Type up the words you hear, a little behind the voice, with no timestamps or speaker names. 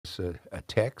us a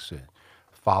text and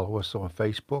follow us on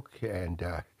Facebook. And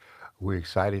we're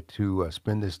excited to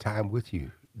spend this time with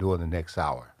you during the next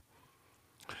hour.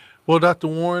 Well, Dr.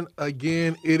 Warren,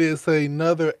 again, it is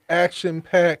another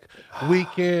action-packed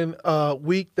week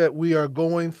that we are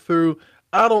going through.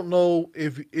 I don't know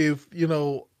if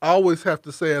I always have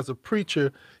to say as a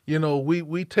preacher,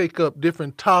 we take up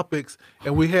different topics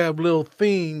and we have little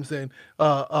themes. And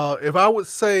if I would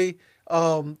say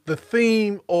the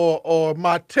theme or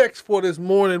my text for this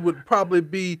morning would probably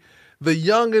be the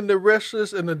young and the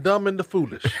restless and the dumb and the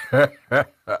foolish.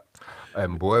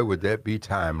 And boy, would that be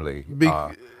timely. Be,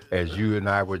 As you and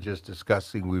I were just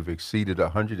discussing, we've exceeded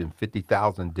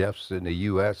 150,000 deaths in the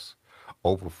U.S.,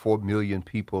 over 4 million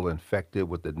people infected,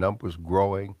 with the numbers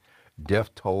growing,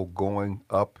 death toll going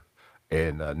up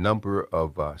in a number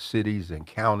of cities and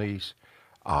counties.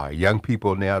 Young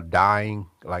people now dying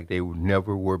like they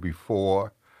never were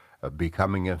before,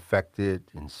 becoming infected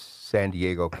in San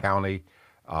Diego County.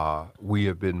 We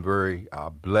have been very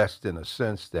blessed in a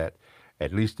sense that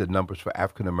at least the numbers for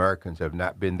African Americans have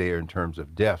not been there in terms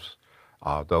of deaths,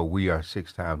 though we are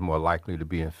 6 times more likely to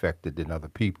be infected than other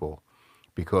people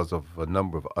because of a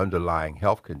number of underlying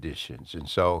health conditions. And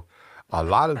so a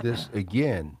lot of this,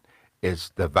 again,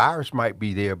 is the virus might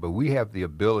be there, but we have the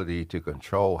ability to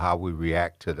control how we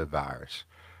react to the virus.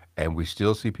 And we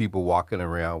still see people walking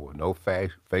around with no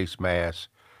face masks,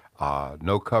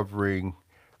 no covering,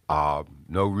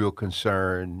 no real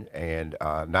concern, and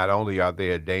not only are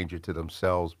they a danger to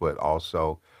themselves, but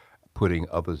also putting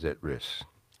others at risk.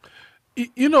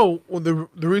 The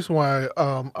reason why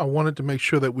I wanted to make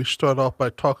sure that we start off by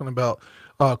talking about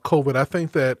COVID, I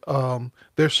think that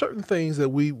there's certain things that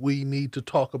we need to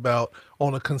talk about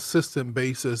on a consistent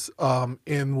basis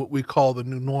in what we call the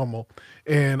new normal,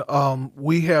 and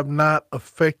we have not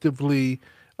effectively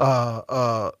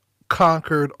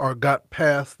conquered or got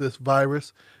past this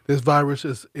virus. This virus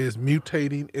is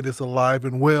mutating. It is alive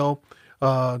and well.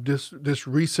 Just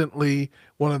recently,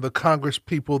 one of the Congress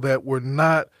people that were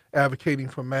not advocating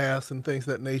for masks and things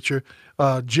of that nature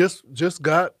just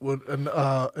got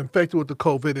infected with the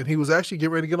COVID, and he was actually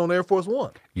getting ready to get on Air Force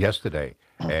One Yesterday,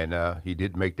 and he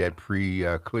did make that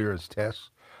pre-clearance test,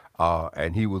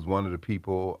 and he was one of the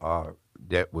people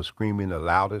that was screaming the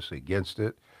loudest against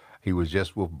it. He was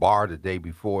just with Barr the day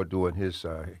before doing his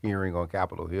hearing on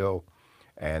Capitol Hill,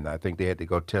 and I think they had to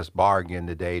go test Barr again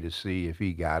today to see if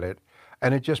he got it.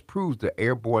 And it just proves the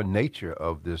airborne nature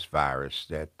of this virus,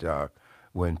 that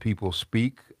when people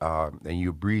speak and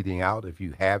you're breathing out, if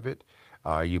you have it,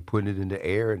 you put it in the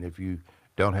air, and if you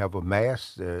don't have a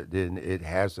mask, then it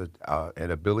has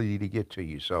an ability to get to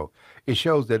you. So it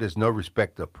shows that there's no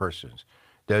respect of persons.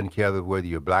 Doesn't care whether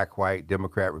you're black, white,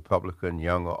 Democrat, Republican,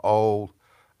 young or old.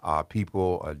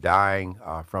 People are dying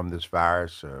from this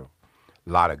virus. A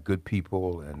lot of good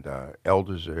people and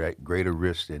elders are at greater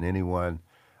risk than anyone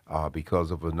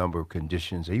because of a number of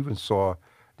conditions. I even saw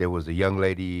there was a young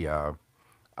lady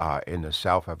in the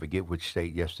South, I forget which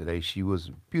state, yesterday. She was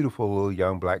a beautiful little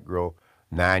young black girl,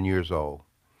 9 years old,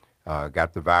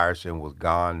 got the virus and was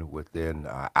gone within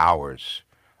hours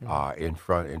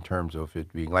in terms of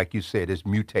it being, like you said, it's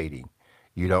mutating.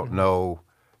 You don't know,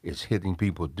 it's hitting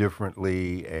people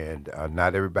differently, and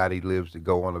not everybody lives to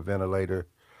go on a ventilator.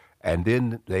 And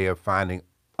then they are finding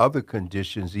other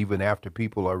conditions even after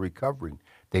people are recovering.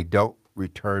 They don't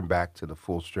return back to the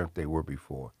full strength they were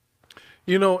before.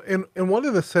 And one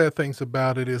of the sad things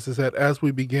about it is that as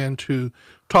we begin to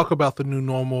talk about the new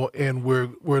normal and we're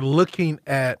looking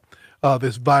at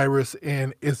this virus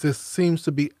and as this seems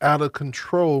to be out of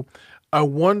control, I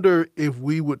wonder if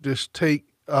we would just take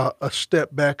a step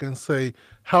back and say,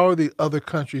 how are the other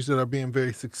countries that are being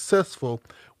very successful?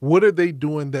 What are they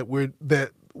doing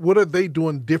what are they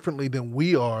doing differently than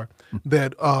we are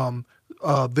that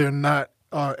they're not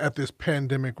at this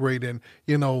pandemic rate? And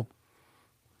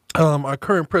our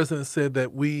current president said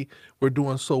that we were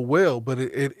doing so well, but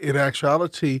in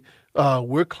actuality,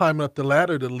 we're climbing up the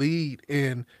ladder to lead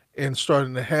in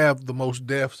starting to have the most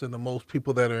deaths and the most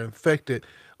people that are infected.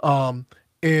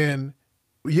 And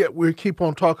yet we keep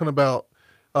on talking about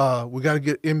we got to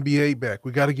get NBA back.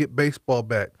 We got to get baseball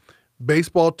back.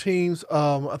 Baseball teams,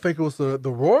 I think it was the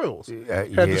Royals,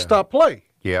 had to stop play.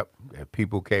 Yep.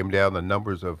 People came down, the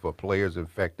numbers of players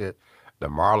infected. The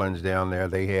Marlins down there,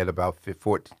 they had about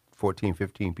 14,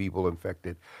 15 people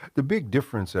infected. The big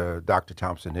difference, Dr.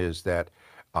 Thompson, is that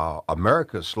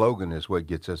America's slogan is what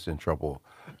gets us in trouble.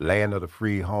 Land of the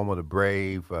free, home of the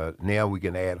brave. Now we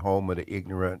can add home of the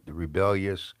ignorant, the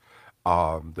rebellious,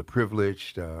 the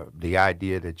privileged, the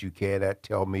idea that you cannot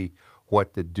tell me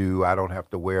what to do. I don't have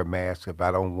to wear a mask if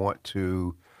I don't want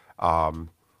to.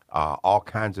 all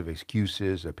kinds of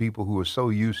excuses, people who are so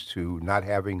used to not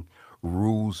having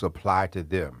rules apply to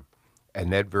them.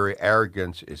 And that very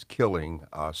arrogance is killing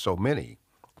so many.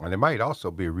 And it might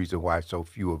also be a reason why so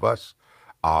few of us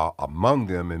are among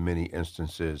them in many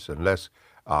instances, unless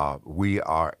we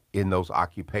are in those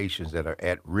occupations that are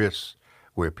at risk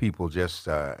where people just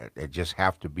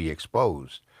have to be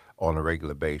exposed on a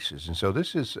regular basis. And so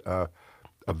this is a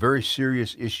very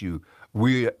serious issue.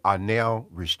 We are now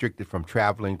restricted from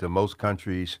traveling to most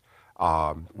countries.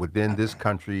 Within this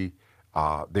country,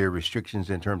 there are restrictions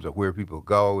in terms of where people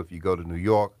go. If you go to New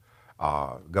York,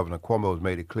 Governor Cuomo has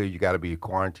made it clear you got to be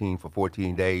quarantined for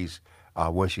 14 days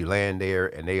once you land there,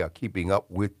 and they are keeping up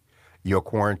with your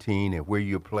quarantine and where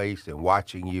you're placed and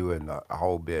watching you and a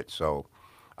whole bit. So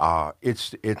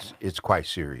it's quite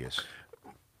serious.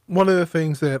 One of the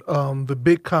things that the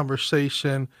big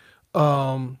conversation,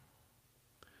 um,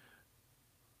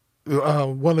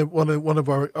 one of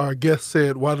our guests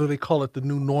said, "Why do they call it the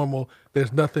new normal?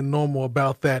 There's nothing normal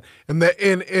about that."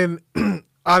 And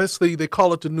honestly, they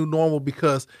call it the new normal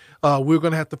because we're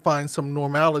going to have to find some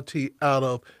normality out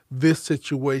of this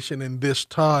situation in this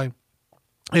time,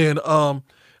 and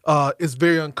it's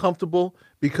very uncomfortable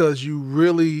because you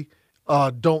really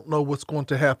don't know what's going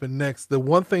to happen next. The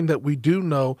one thing that we do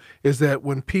know is that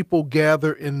when people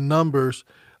gather in numbers,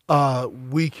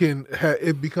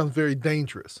 it becomes very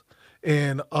dangerous.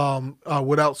 And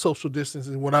without social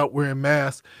distancing, without wearing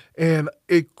masks, and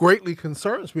it greatly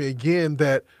concerns me again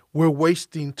that we're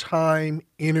wasting time,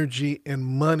 energy, and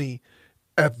money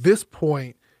at this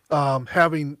point.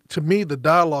 Having to me the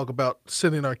dialogue about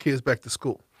sending our kids back to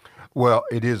school. Well,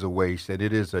 it is a waste, and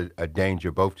it is a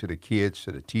danger both to the kids,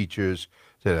 to the teachers,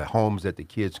 to the homes that the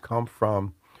kids come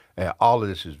from. And all of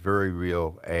this is very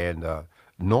real, and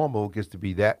normal gets to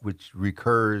be that which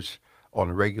recurs on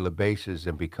a regular basis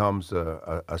and becomes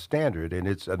a standard. And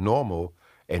it's a normal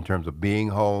in terms of being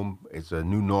home. It's a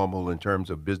new normal in terms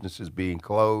of businesses being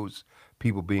closed,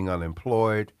 people being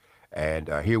unemployed. And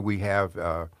here we have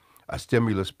a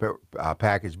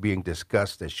package being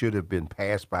discussed that should have been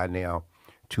passed by now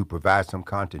to provide some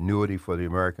continuity for the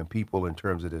American people in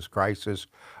terms of this crisis.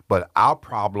 But our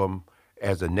problem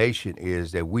as a nation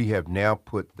is that we have now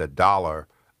put the dollar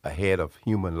ahead of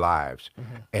human lives.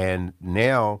 And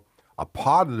now a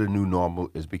part of the new normal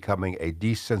is becoming a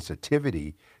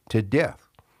desensitivity to death.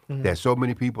 That so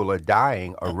many people are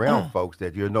dying around folks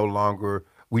that you're no longer,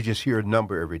 we just hear a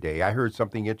number every day. I heard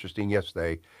something interesting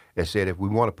yesterday that said if we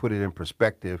want to put it in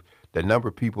perspective, the number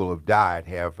of people who have died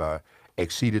have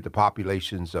exceeded the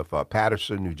populations of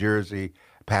Patterson, New Jersey,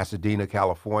 Pasadena,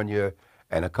 California,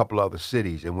 and a couple other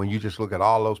cities. And when you just look at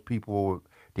all those people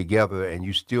together and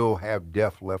you still have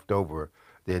death left over,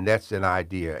 then that's an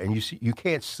idea. And you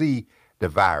can't see the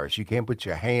virus. You can't put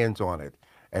your hands on it.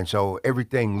 And so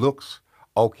everything looks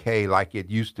okay like it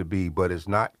used to be, but it's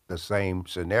not the same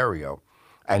scenario.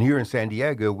 And here in San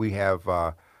Diego, we have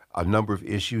a number of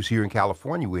issues. Here in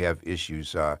California, we have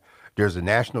issues. There's a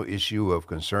national issue of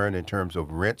concern in terms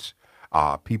of rents.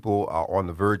 People are on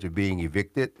the verge of being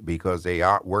evicted because they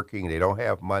aren't working, they don't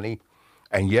have money.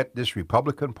 And yet, this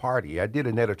Republican Party, I did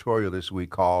an editorial this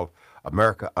week called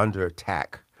America Under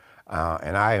Attack.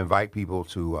 And I invite people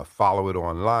to follow it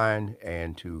online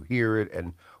and to hear it.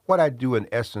 And what I do, in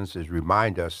essence, is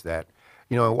remind us that,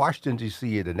 in Washington,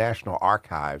 D.C., the National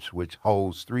Archives, which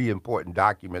holds three important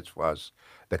documents for us: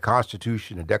 the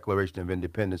Constitution, the Declaration of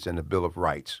Independence, and the Bill of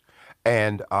Rights.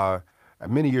 And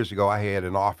many years ago, I had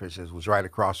an office that was right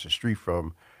across the street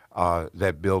from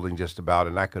that building, just about,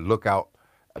 and I could look out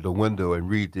the window and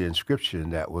read the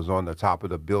inscription that was on the top of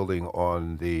the building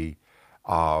on the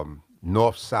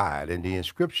north side. And the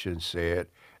inscription said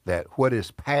that what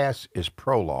is past is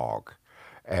prologue.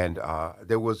 And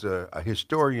there was a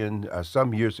historian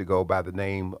some years ago by the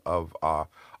name of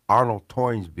Arnold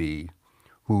Toynbee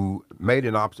who made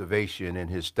an observation in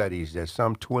his studies that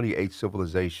some 28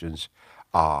 civilizations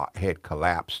had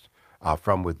collapsed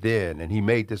from within. And he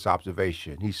made this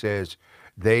observation. He says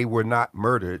they were not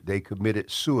murdered, they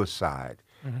committed suicide.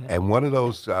 And one of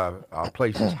those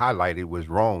places highlighted was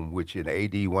Rome, which in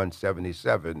AD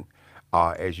 177,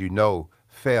 as you know,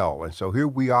 fell. And so here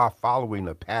we are following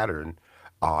a pattern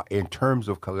in terms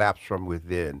of collapse from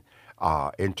within,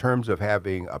 in terms of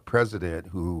having a president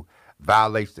who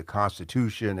violates the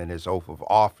Constitution and his oath of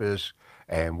office.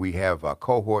 And we have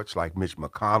cohorts like Mitch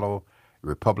McConnell,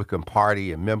 Republican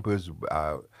Party, and members,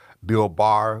 Bill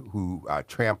Barr, who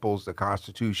tramples the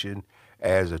Constitution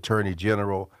as Attorney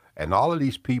General. And all of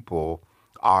these people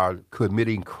are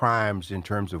committing crimes in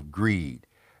terms of greed.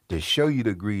 To show you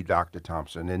the greed, Dr.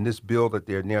 Thompson, in this bill that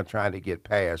they're now trying to get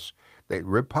passed, the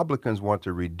Republicans want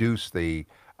to reduce the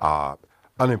uh,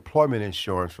 unemployment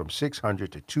insurance from $600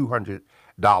 to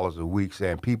 $200 a week,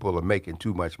 saying people are making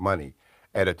too much money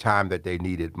at a time that they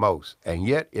need it most. And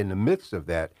yet, in the midst of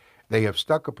that, they have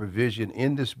stuck a provision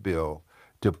in this bill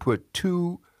to put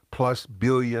 $2+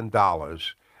 billion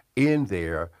in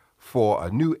there for a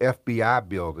new FBI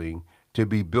building to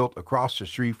be built across the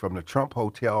street from the Trump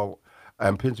Hotel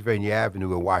on Pennsylvania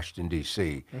Avenue in Washington,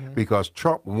 D.C., because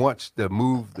Trump wants to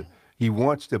move, he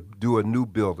wants to do a new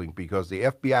building because the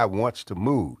FBI wants to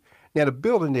move. Now, the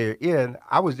building they're in,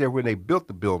 I was there when they built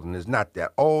the building. It's not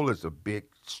that old. It's a big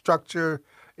structure.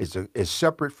 It's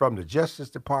separate from the Justice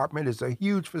Department. It's a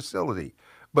huge facility.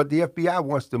 But the FBI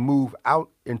wants to move out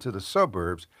into the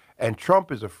suburbs, and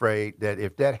Trump is afraid that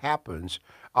if that happens,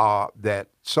 that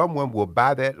someone will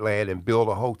buy that land and build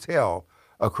a hotel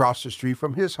across the street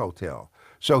from his hotel.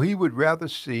 So he would rather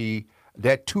see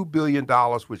that $2 billion,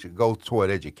 which would go toward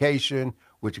education,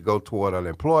 which would go toward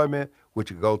unemployment, which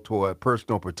could go toward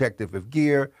personal protective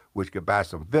gear, which could buy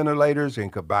some ventilators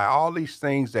and could buy all these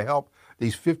things to help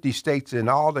these 50 states and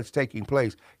all that's taking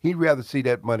place. He'd rather see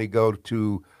that money go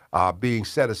to being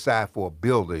set aside for a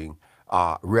building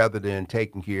rather than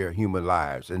taking care of human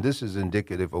lives. And this is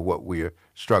indicative of what we're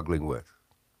struggling with.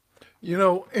 You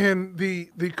know, and the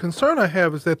concern I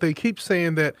have is that they keep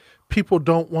saying that people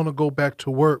don't want to go back to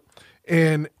work,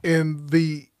 and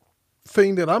the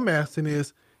thing that I'm asking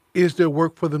is there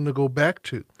work for them to go back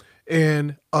to?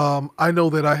 And I know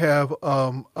that I have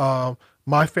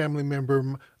my family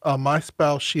member, my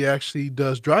spouse. She actually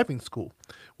does driving school.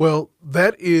 Well,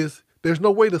 there's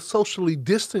no way to socially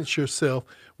distance yourself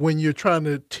when you're trying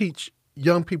to teach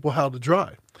young people how to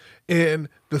drive. And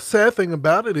the sad thing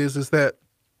about it is that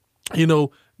you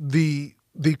know the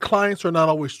clients are not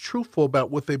always truthful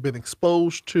about what they've been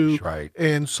exposed to. That's right.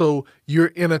 And so you're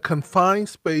in a confined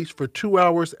space for 2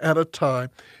 hours at a time.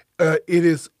 It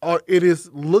is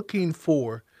looking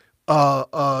for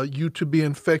you to be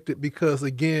infected because,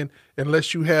 again,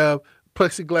 unless you have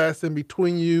plexiglass in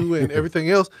between you and everything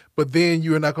else, but then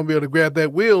you're not going to be able to grab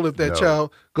that wheel if that No.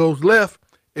 child goes left.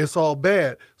 It's all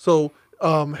bad. So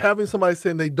having somebody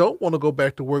saying they don't want to go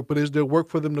back to work, but is there work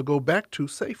for them to go back to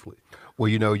safely? Well,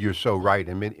 you're so right.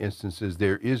 In many instances,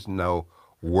 there is no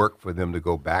work for them to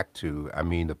go back to. I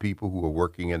mean, the people who are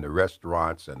working in the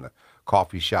restaurants and the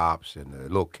coffee shops and the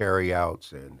little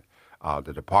carryouts and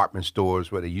the department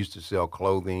stores where they used to sell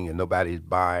clothing and nobody's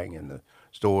buying and the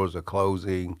stores are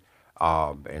closing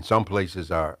and some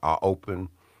places are open.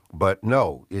 But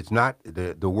no, it's not,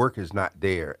 the work is not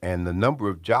there. And the number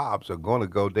of jobs are going to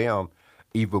go down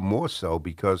even more so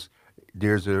because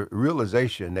there's a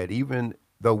realization that even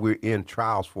though we're in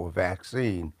trials for a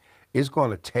vaccine, it's going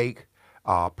to take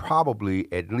probably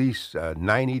at least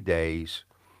 90 days,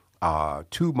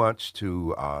 2 months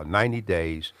to 90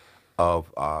 days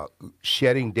of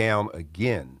shutting down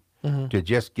again to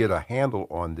just get a handle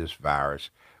on this virus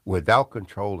without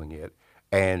controlling it.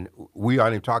 And we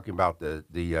aren't even talking about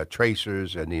the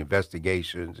tracers and the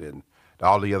investigations and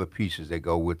all the other pieces that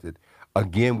go with it.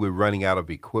 Again, we're running out of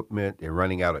equipment. They're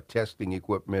running out of testing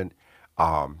equipment.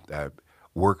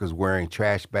 Workers wearing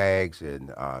trash bags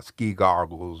and ski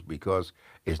goggles because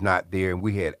it's not there. And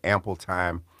we had ample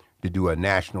time to do a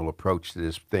national approach to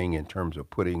this thing in terms of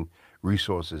putting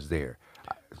resources there.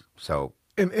 So,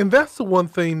 And that's the one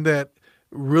thing that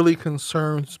really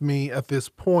concerns me at this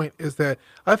point is that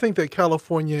I think that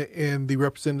California and the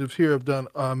representatives here have done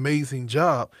an amazing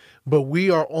job, but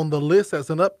we are on the list as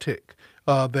an uptick,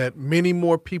 that many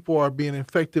more people are being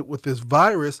infected with this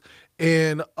virus.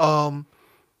 And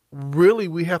really,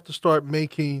 we have to start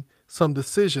making some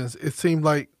decisions. It seemed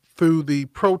like through the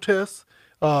protests,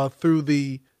 through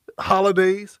the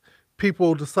holidays,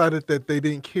 people decided that they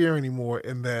didn't care anymore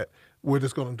and that we're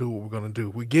just going to do what we're going to do.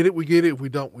 We get it, we get it. If we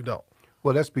don't, we don't.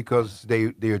 well, that's because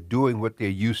they're doing what they're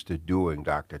used to doing,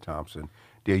 Dr. Thompson.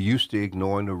 They're used to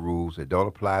ignoring the rules that don't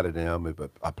apply to them. It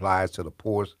applies to the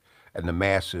poor and the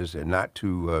masses and not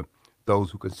to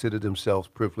those who consider themselves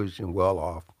privileged and well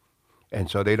off. And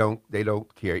so they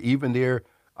don't care. Even their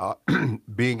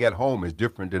being at home is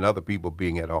different than other people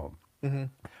being at home.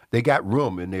 They got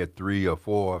room in their 3 or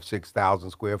 4 or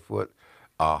 6,000 square foot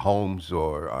homes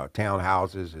or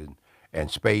townhouses and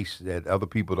space that other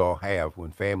people don't have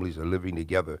when families are living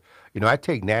together. I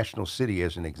take National City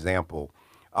as an example.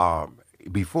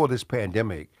 Before this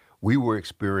pandemic, we were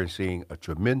experiencing a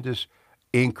tremendous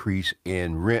increase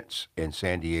in rents in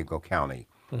San Diego County.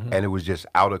 And it was just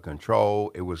out of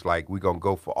control. It was like we're going to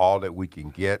go for all that we can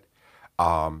get.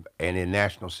 And in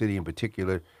National City in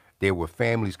particular, there were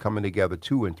families coming together,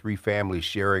 2 and 3 families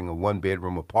sharing a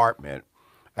 1-bedroom apartment.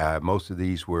 Most of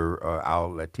these were our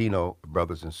Latino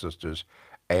brothers and sisters.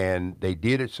 And they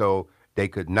did it so they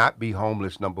could not be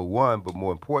homeless, number one, but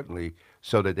more importantly,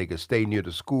 so that they could stay near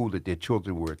the school that their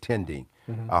children were attending.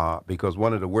 Hmm. Because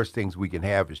one of the worst things we can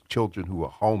have is children who are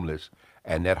homeless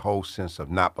and that whole sense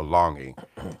of not belonging,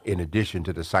 in addition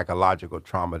to the psychological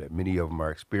trauma that many of them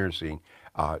are experiencing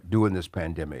during this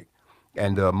pandemic.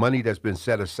 And the money that's been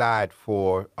set aside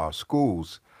for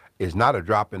schools is not a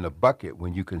drop in the bucket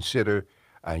when you consider,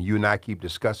 and you and I keep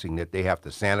discussing that they have to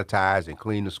sanitize and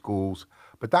clean the schools.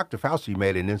 But Dr. Fauci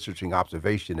made an interesting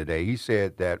observation today. He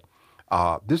said that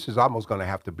this is almost going to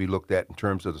have to be looked at in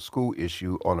terms of the school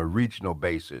issue on a regional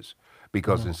basis,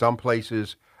 because in some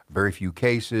places, very few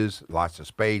cases, lots of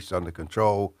space under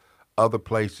control. Other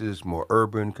places, more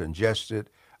urban, congested.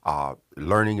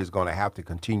 Learning is going to have to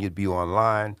continue to be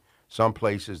online. Some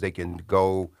places they can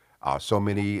go so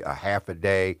many half a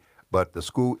day, but the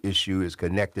school issue is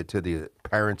connected to the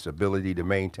parents' ability to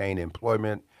maintain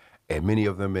employment, and many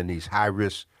of them in these high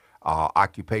risk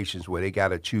occupations where they got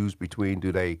to choose between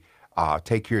do they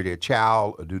take care of their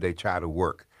child or do they try to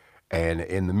work. And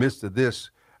in the midst of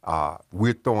this,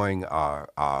 we're throwing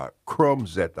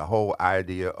crumbs at the whole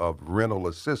idea of rental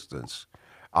assistance.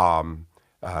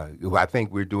 I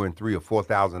think we're doing $3,000 or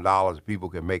 $4,000. People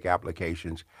can make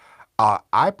applications.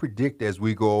 I predict as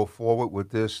we go forward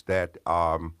with this that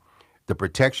the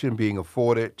protection being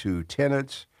afforded to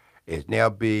tenants is now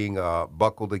being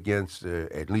buckled against,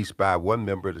 at least by one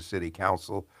member of the city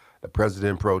council, the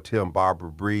president pro tem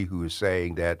Barbara Bree, who is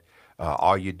saying that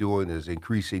all you're doing is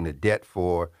increasing the debt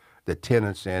for the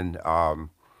tenants, and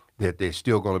that they're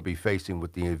still going to be facing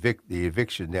with the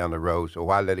eviction down the road. So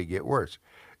why let it get worse?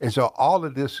 And so all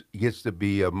of this gets to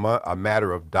be a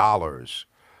matter of dollars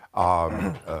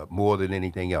more than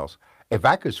anything else. If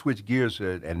I could switch gears,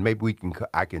 and maybe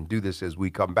I can do this as we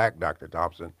come back, Dr.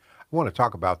 Thompson. I want to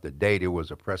talk about the day there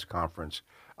was a press conference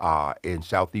in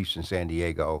southeastern San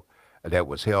Diego that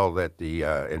was held at the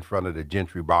in front of the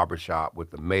Gentry Barbershop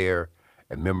with the mayor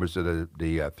and members of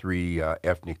the three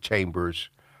ethnic chambers,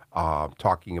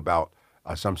 talking about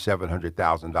some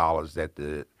 $700,000 that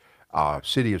the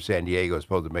city of San Diego is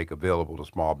supposed to make available to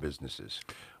small businesses.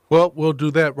 Well, we'll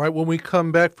do that right when we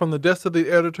come back from the desk of the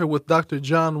editor with Dr.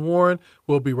 John Warren.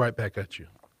 We'll be right back at you.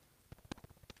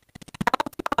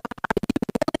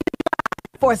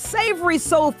 For savory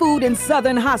soul food and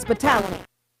southern hospitality,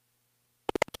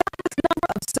 number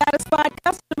of satisfied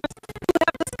customers who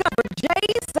have discovered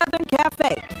Jay's Southern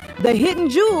Cafe, the hidden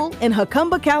jewel in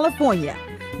Jacumba, California.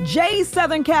 Jay's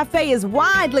Southern Cafe is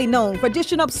widely known for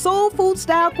dishing up soul food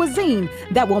style cuisine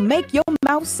that will make your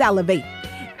mouth salivate.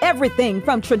 Everything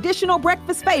from traditional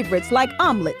breakfast favorites like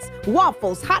omelets,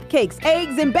 waffles, hotcakes,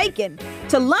 eggs, and bacon,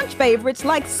 to lunch favorites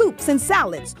like soups and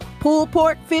salads, pulled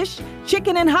pork, fish,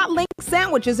 chicken, and hot link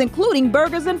sandwiches, including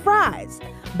burgers and fries.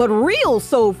 But real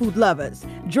soul food lovers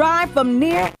drive from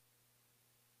near.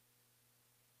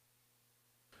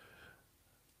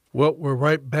 Well, we're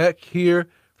right back here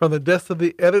from the desk of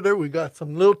the editor. We got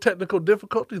some little technical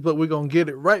difficulties, but we're going to get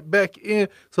it right back in.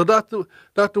 So,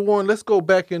 Dr. Warren, let's go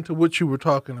back into what you were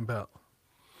talking about.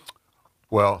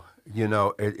 Well,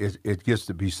 it gets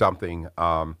to be something.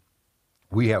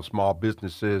 We have small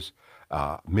businesses.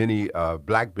 Many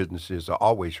black businesses are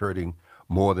always hurting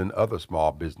more than other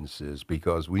small businesses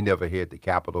because we never had the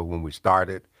capital when we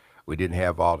started. We didn't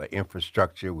have all the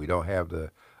infrastructure. We don't have the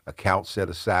account set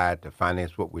aside to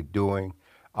finance what we're doing.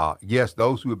 Yes,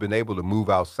 those who have been able to move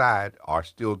outside are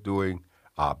still doing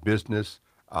business.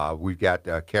 We've got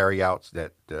carryouts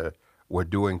that we're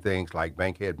doing things like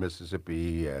Bankhead,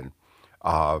 Mississippi, and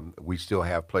we still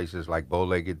have places like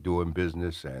Bowlegged doing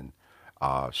business, and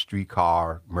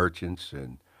streetcar merchants,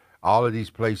 and all of these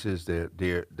places.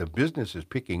 The business is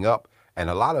picking up, and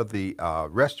a lot of the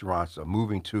restaurants are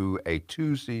moving to a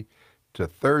Tuesday to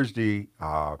Thursday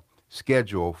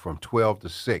schedule from 12 to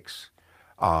 6.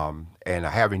 And are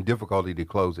having difficulty to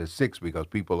close at 6 because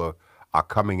people are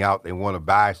coming out. They want to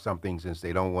buy something since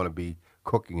they don't want to be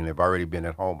cooking and they've already been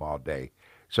at home all day.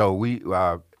 So we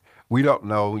don't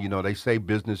know. They say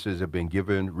businesses have been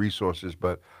given resources,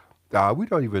 but we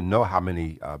don't even know how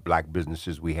many black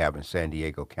businesses we have in San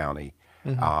Diego County.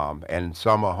 Mm-hmm. And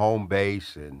some are home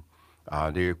based, and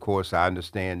there, of course, I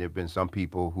understand there have been some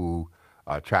people who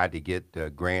tried to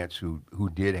get grants who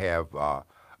did have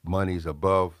monies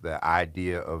above the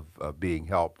idea of being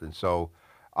helped. And so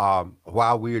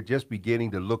while we're just beginning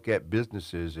to look at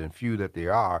businesses, and few that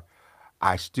there are,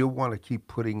 I still want to keep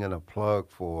putting in a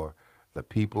plug for the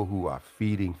people who are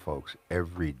feeding folks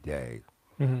every day.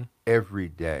 Mm-hmm. Every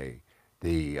day.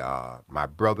 My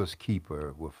brother's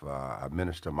keeper with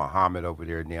Minister Muhammad over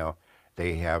there now,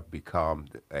 they have become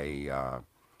a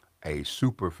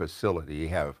super facility. They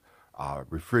have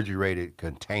refrigerated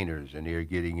containers, and they're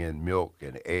getting in milk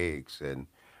and eggs and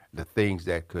the things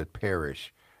that could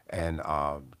perish. And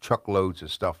truckloads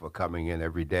of stuff are coming in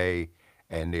every day,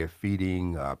 and they're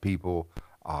feeding people.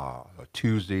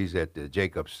 Tuesdays at the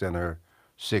Jacobs Center,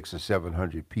 600 and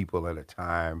 700 people at a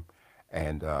time,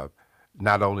 and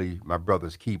not only my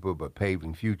brother's keeper, but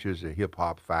Paving Futures, a hip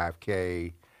hop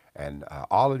 5K, and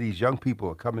all of these young people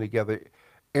are coming together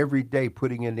every day,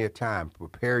 putting in their time,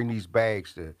 preparing these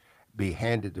bags to be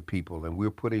handed to people, and we're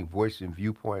putting voice and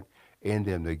viewpoint in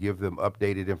them to give them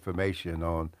updated information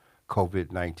on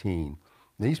COVID-19.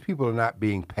 These people are not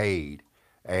being paid,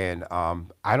 and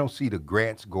I don't see the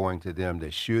grants going to them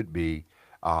that should be,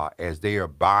 as they are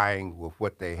buying with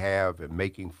what they have and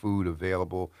making food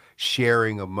available,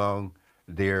 sharing among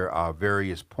their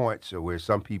various points. So where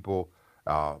some people,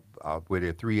 where there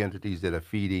are three entities that are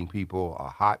feeding people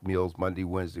hot meals Monday,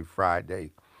 Wednesday,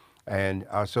 Friday. And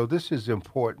so this is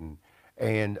important.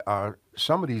 And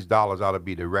some of these dollars ought to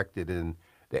be directed in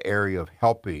the area of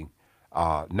helping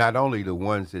not only the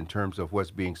ones in terms of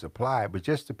what's being supplied, but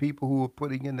just the people who are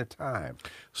putting in the time.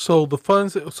 So the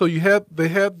funds. So they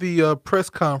had the press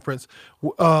conference.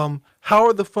 How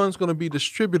are the funds going to be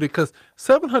distributed? Because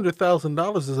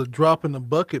 $700,000 is a drop in the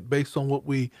bucket based on what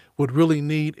we would really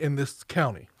need in this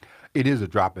county. It is a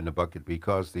drop in the bucket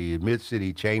because the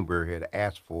Mid-City Chamber had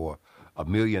asked for $1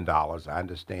 million. I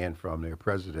understand from their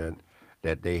president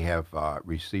that they have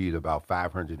received about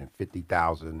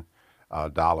 $550,000,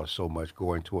 so much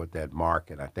going toward that mark,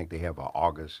 and I think they have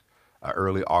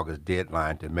early August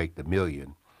deadline to make the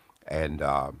million, and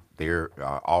they're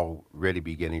already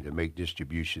beginning to make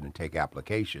distribution and take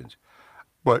applications.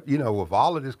 But with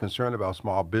all of this concern about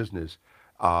small business,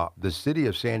 the city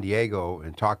of San Diego,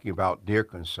 and talking about their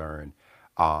concern,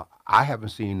 I haven't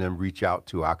seen them reach out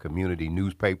to our community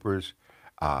newspapers.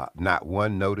 Not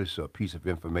one notice or piece of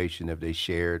information have they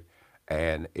shared.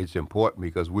 And it's important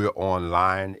because we're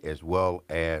online as well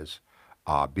as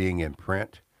being in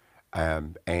print.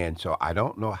 And so I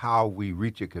don't know how we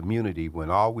reach a community when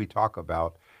all we talk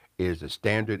about is the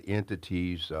standard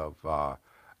entities of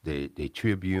the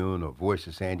Tribune or Voice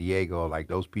of San Diego. Like,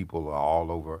 those people are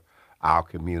all over our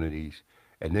communities.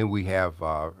 And then we have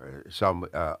some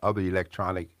other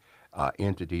electronic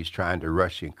entities trying to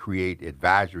rush and create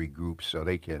advisory groups so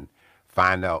they can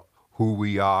find out who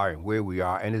we are and where we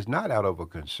are. And it's not out of a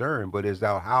concern, but it's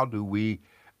out how do we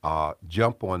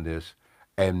jump on this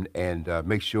and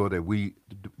make sure that we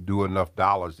do enough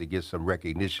dollars to get some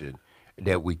recognition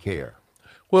that we care.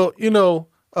 Well, in the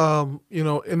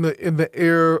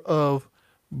era of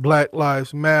Black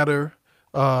Lives Matter,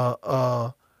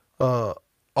 all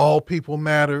people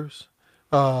matters.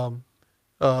 I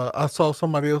saw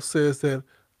somebody else says that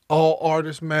all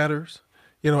artists matters.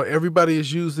 Everybody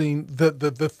is using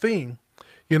the theme.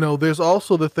 There's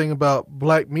also the thing about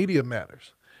Black media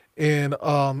matters, and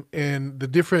the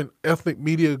different ethnic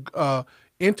media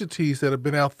entities that have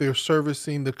been out there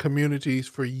servicing the communities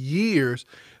for years.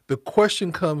 The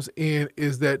question comes in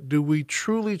is that do we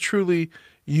truly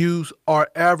use our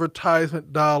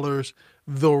advertisement dollars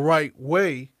the right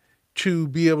way to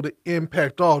be able to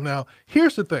impact all? Now,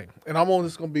 here's the thing, and I'm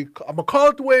gonna call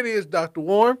it the way it is, Dr.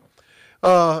 Warren.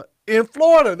 In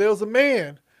Florida, there was a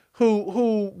man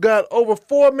who got over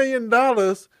 $4 million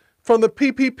from the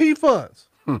PPP funds,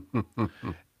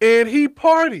 and he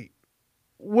partied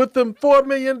with them $4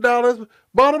 million,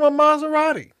 bought him a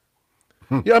Maserati.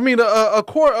 Yeah, I mean a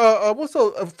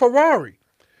Ferrari,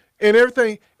 and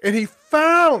everything. And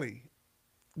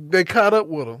they caught up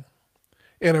with him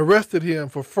and arrested him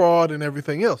for fraud and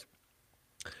everything else.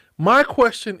 My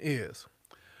question is,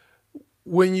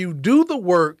 when you do the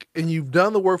work and you've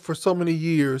done the work for so many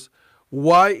years,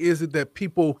 why is it that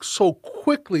people so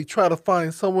quickly try to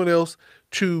find someone else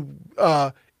to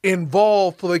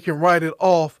involve so they can write it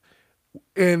off,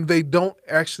 and they don't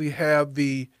actually have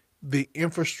the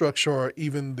infrastructure or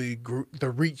even the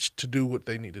reach to do what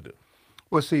they need to do?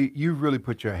 Well, see, you really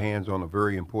put your hands on a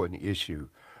very important issue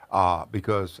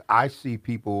because I see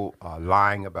people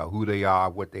lying about who they are,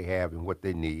 what they have, and what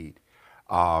they need.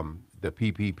 The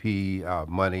PPP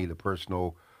money, the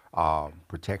personal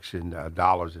protection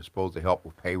dollars is supposed to help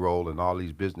with payroll and all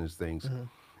these business things. Mm-hmm.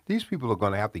 These people are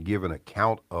going to have to give an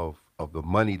account of the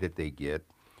money that they get.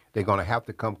 They're going to have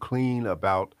to come clean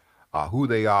about who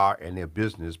they are and their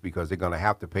business because they're going to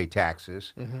have to pay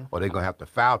taxes, mm-hmm. or they're going to have to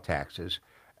file taxes.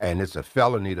 And it's a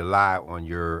felony to lie on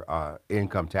your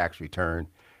income tax return.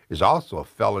 It's also a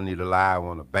felony to lie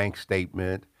on a bank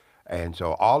statement. And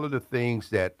so all of the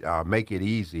things that make it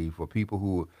easy for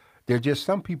people there are just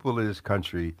some people in this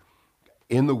country,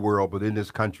 in the world, but in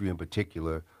this country in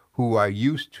particular, who are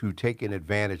used to taking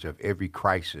advantage of every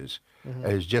crisis. And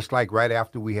it's just like right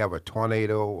after we have a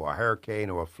tornado or a hurricane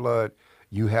or a flood,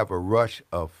 you have a rush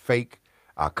of fake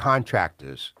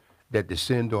contractors that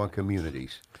descend on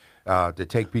communities to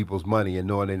take people's money and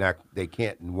knowing they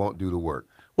can't and won't do the work.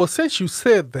 Well, since you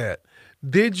said that,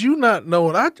 did you not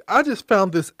know? And I just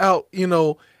found this out,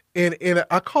 and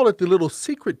I call it the little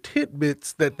secret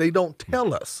tidbits that they don't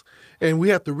tell us. And we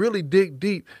have to really dig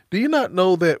deep. Do you not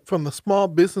know that from the Small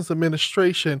Business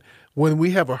Administration, when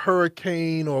we have a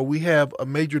hurricane or we have a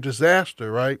major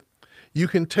disaster, right, you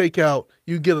can get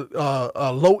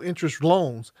low interest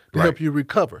loans to help you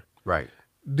recover. Right.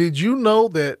 Did you know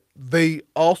that they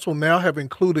also now have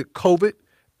included COVID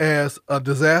as a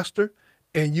disaster,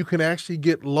 and you can actually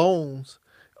get loans,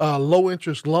 low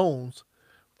interest loans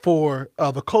for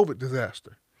the COVID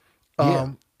disaster?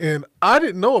 And I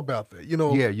didn't know about that.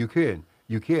 Yeah, you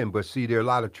can. But see, there are a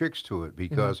lot of tricks to it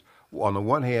because on the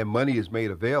one hand, money is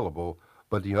made available,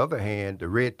 but the other hand, the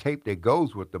red tape that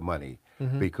goes with the money,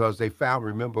 because they found,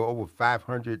 remember, over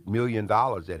 $500 million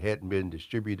that hadn't been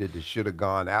distributed that should have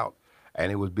gone out,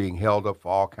 and it was being held up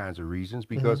for all kinds of reasons.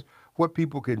 Because what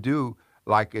people can do,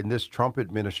 like in this Trump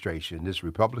administration, this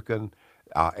Republican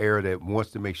era that wants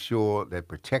to make sure that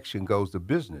protection goes to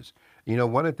business.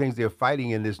 One of the things they're fighting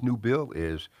in this new bill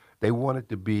is they want it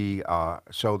to be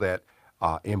so that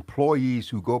employees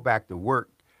who go back to work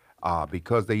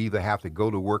because they either have to go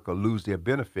to work or lose their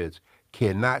benefits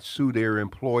cannot sue their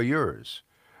employers.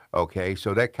 Okay,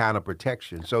 so that kind of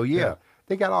protection. So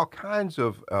they got all kinds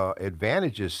of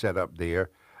advantages set up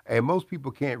there, and most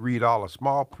people can't read all the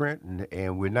small print,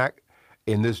 and we're not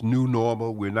in this new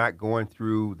normal. We're not going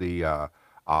through the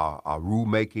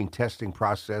rulemaking testing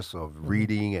process of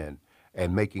reading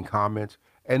and making comments.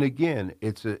 And again,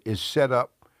 it's set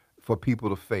up for people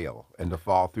to fail and to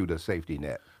fall through the safety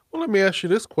net. Well, let me ask you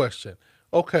this question.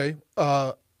 Okay,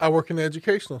 I work in the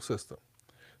educational system.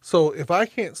 So if I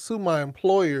can't sue my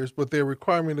employers, but they're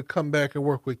requiring me to come back and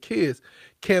work with kids,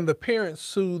 can the parents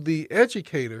sue the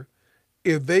educator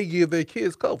if they give their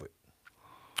kids COVID?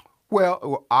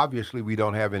 Well, obviously, we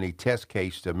don't have any test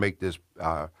case to make this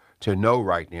to know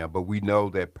right now, but we know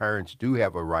that parents do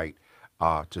have a right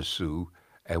to sue.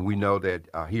 And we know that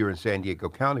here in San Diego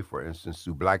County, for instance,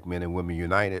 through Black Men and Women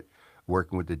United,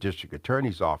 working with the district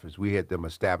attorney's office, we had them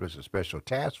establish a special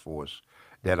task force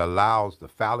that allows the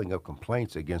filing of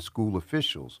complaints against school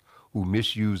officials who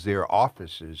misuse their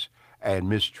offices and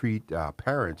mistreat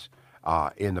parents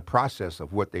in the process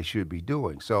of what they should be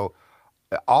doing. So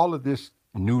all of this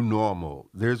new normal,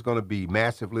 there's going to be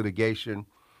massive litigation.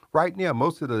 Right now,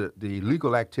 most of the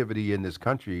legal activity in this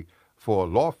country for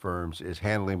law firms is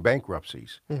handling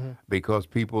bankruptcies because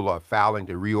people are filing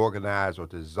to reorganize or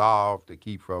to dissolve to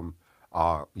keep from,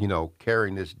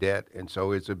 carrying this debt. And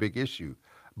so it's a big issue.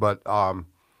 But the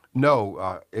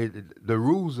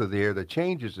rules are there, the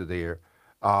changes are there,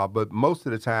 but most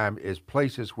of the time it's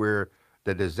places where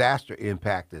the disaster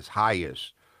impact is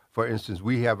highest. For instance,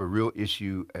 we have a real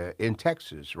issue in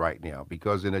Texas right now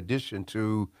because in addition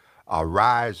to a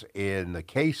rise in the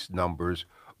case numbers,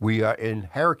 we are in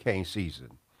hurricane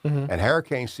season. And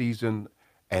hurricane season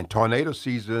and tornado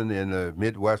season in the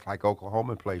Midwest, like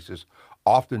Oklahoma and places,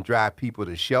 often drive people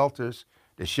to shelters.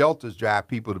 The shelters drive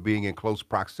people to being in close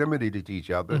proximity to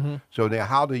each other. So now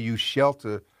how do you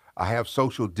shelter, have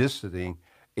social distancing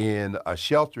in a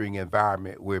sheltering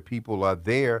environment where people are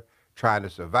there trying to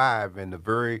survive, and the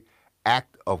very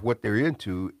act of what they're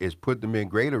into is put them in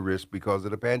greater risk because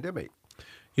of the pandemic?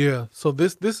 Yeah, so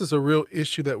this is a real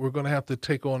issue that we're going to have to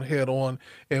take on head on,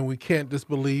 and we can't just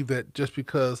believe that just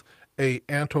because a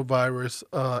antivirus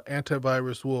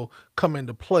will come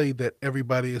into play that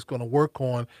everybody is going to work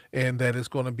on and that it's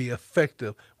going to be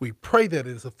effective. We pray that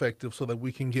it's effective so that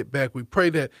we can get back. We pray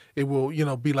that it will,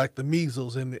 be like the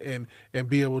measles and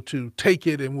be able to take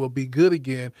it and we'll be good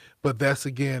again. But that's,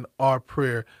 again, our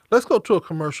prayer. Let's go to a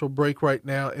commercial break right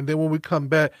now, and then when we come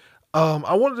back,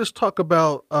 I want to just talk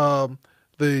about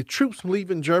the troops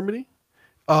leaving Germany,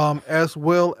 as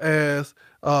well as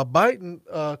Biden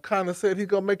kind of said he's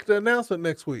going to make the announcement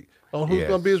next week on who's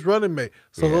going to be his running mate.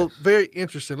 So those very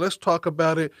interesting. Let's talk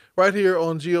about it right here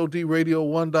on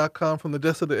GODRadio1.com from the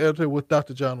desk of the editor with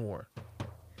Dr. John Warren.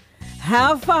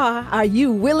 How far are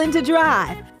you willing to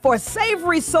drive for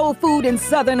savory soul food and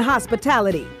Southern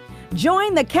hospitality?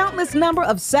 Join the countless number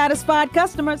of satisfied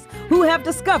customers who have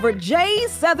discovered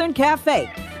Jay's Southern Cafe,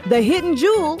 the hidden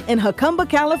jewel in Hucumba,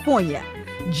 California.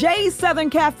 Jay's Southern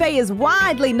Cafe is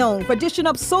widely known for dishing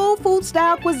up soul food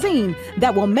style cuisine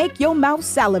that will make your mouth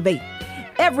salivate.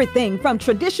 Everything from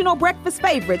traditional breakfast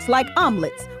favorites like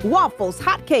omelets, waffles,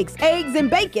 hotcakes, eggs, and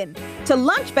bacon, to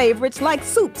lunch favorites like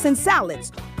soups and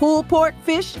salads, pulled pork,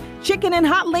 fish, chicken, and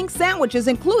hot link sandwiches,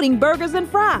 including burgers and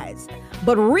fries.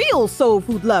 But real soul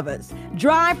food lovers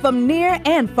drive from near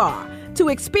and far to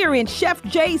experience Chef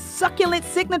Jay's succulent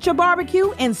signature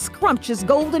barbecue and scrumptious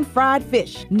golden fried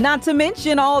fish. Not to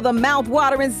mention all the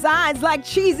mouth-watering sides like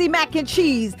cheesy mac and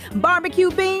cheese, barbecue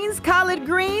beans, collard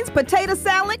greens, potato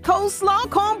salad, coleslaw,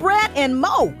 cornbread, and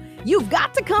more. You've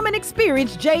got to come and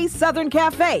experience Jay's Southern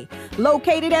Cafe,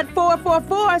 located at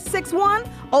 44461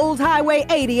 Old Highway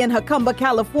 80 in Jacumba,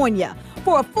 California.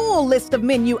 For a full list of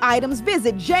menu items,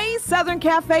 visit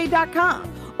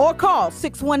jaysoutherncafe.com. or call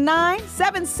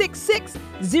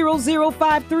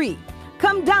 619-766-0053.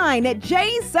 Come dine at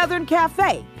Jay's Southern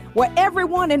Cafe, where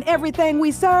everyone and everything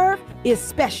we serve is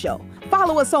special.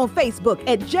 Follow us on Facebook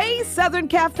at Jay's Southern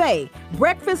Cafe,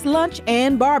 breakfast, lunch,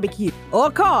 and barbecue. Or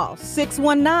call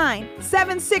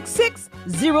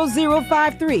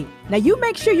 619-766-0053. Now you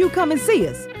make sure you come and see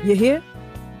us. You hear?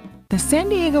 The San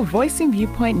Diego Voice and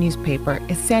Viewpoint newspaper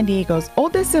is San Diego's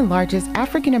oldest and largest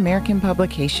African American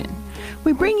publication.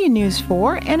 We bring you news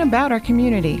for and about our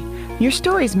community. Your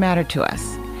stories matter to us.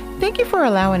 Thank you for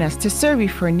allowing us to serve you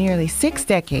for nearly 6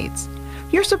 decades.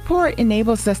 Your support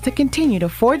enables us to continue to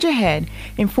forge ahead,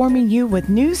 informing you with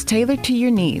news tailored to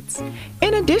your needs.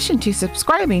 In addition to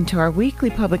subscribing to our weekly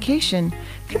publication,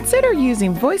 consider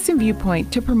using Voice and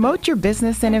Viewpoint to promote your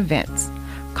business and events.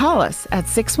 Call us at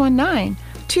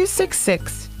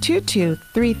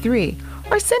 619-266-2233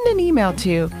 or send an email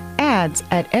to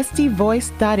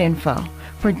ads@sdvoice.info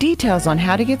for details on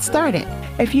how to get started.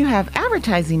 If you have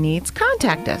advertising needs,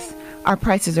 contact us. Our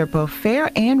prices are both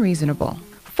fair and reasonable.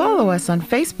 Follow us on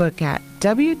Facebook at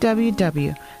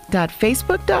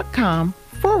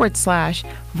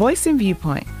www.facebook.com/Voice and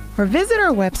Viewpoint or visit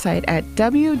our website at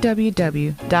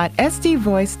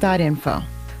www.sdvoice.info.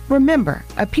 Remember,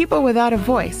 a people without a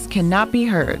voice cannot be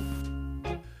heard.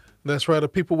 That's right. A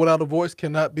people without a voice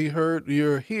cannot be heard.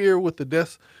 You're here with the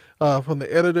desk from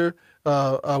the editor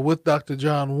with Dr.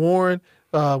 John Warren.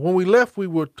 When we left, we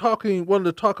were wanted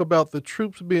to talk about the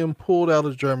troops being pulled out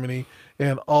of Germany,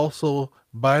 and also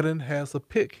Biden has a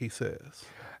pick, he says.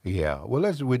 Yeah, well,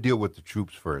 we deal with the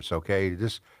troops first, okay?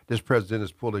 This president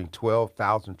is pulling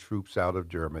 12,000 troops out of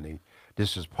Germany.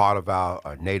 This is part of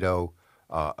our NATO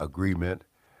agreement,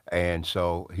 and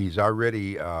so he's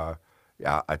already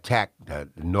attacked the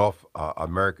North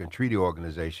American Treaty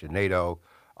Organization, NATO,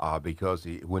 because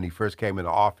when he first came into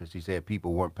office, he said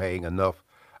people weren't paying enough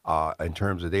in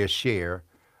terms of their share.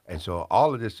 And so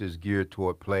all of this is geared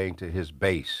toward playing to his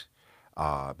base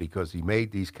because he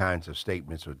made these kinds of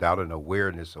statements without an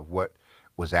awareness of what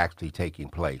was actually taking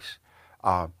place.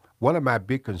 One of my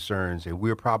big concerns, and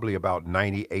we're probably about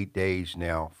 98 days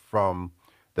now from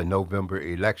the November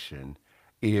election,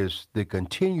 is the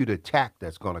continued attack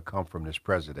that's going to come from this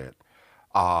president.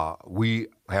 We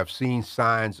have seen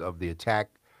signs of the attack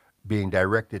being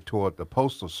directed toward the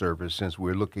Postal Service since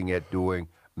we're looking at doing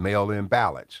mail-in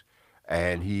ballots.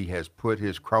 And he has put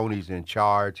his cronies in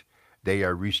charge. They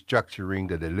are restructuring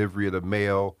the delivery of the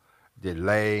mail,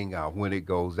 delaying when it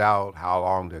goes out, how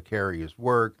long the carriers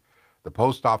work. The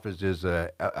post office is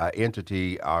an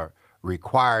entity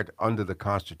required under the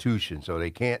Constitution, so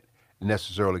they can't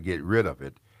necessarily get rid of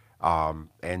it.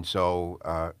 And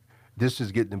so this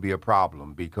is getting to be a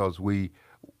problem because we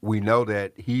know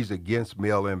that he's against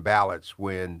mail-in ballots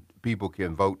when people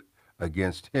can vote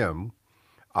against him.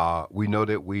 We know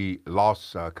that we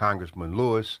lost Congressman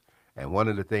Lewis, and one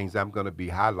of the things I'm going to be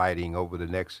highlighting over the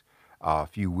next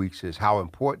few weeks is how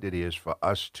important it is for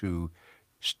us to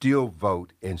still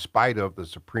vote in spite of the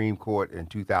Supreme Court in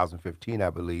 2015,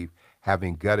 I believe,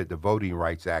 having gutted the Voting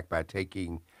Rights Act by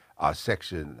taking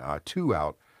Section 2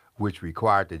 out, which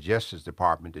required the Justice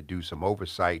Department to do some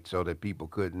oversight so that people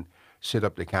couldn't set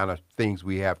up the kind of things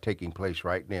we have taking place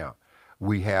right now.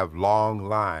 We have long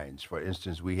lines. For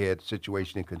instance, we had a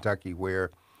situation in Kentucky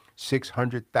where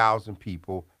 600,000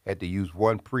 people had to use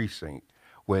one precinct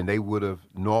when they would have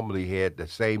normally had the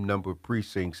same number of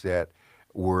precincts that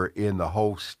were in the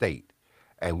whole state.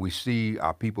 And we see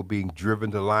people being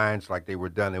driven to lines like they were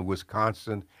done in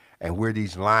Wisconsin, and where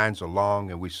these lines are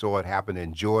long, and we saw it happen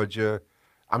in Georgia.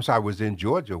 I'm sorry, it was in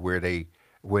Georgia where they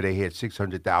had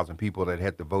 600,000 people that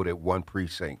had to vote at one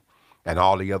precinct, and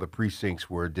all the other precincts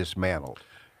were dismantled.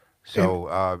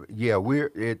 So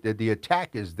the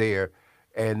attack is there,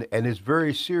 and it's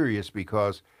very serious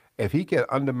because if he can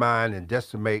undermine and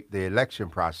decimate the election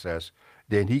process,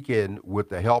 then he can, with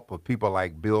the help of people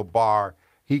like Bill Barr,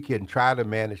 he can try to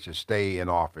manage to stay in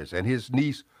office. And his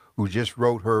niece, who just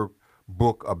wrote her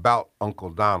book about Uncle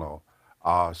Donald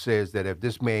says that if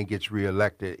this man gets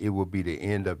reelected, it will be the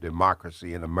end of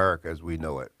democracy in America as we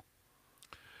know it.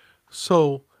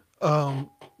 So,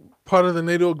 part of the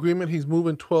NATO agreement, he's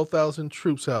moving 12,000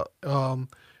 troops out.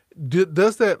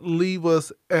 Does that leave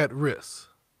us at risk?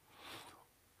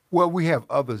 Well, we have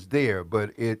others there,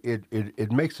 but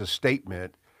it makes a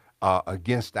statement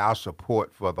against our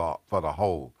support for the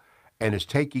whole, and it's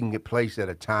taking place at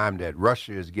a time that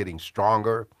Russia is getting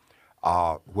stronger.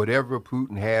 Whatever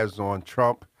Putin has on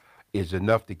Trump is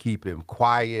enough to keep him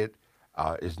quiet.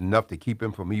 Is enough to keep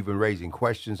him from even raising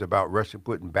questions about Russia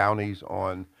putting bounties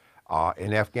on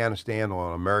in Afghanistan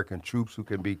on American troops who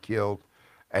can be killed,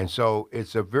 and so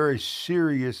it's a very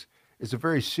serious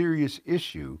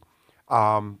issue.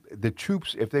 The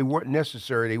troops, if they weren't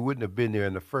necessary, they wouldn't have been there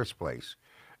in the first place.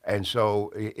 And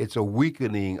so it's a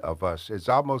weakening of us. It's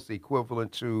almost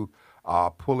equivalent to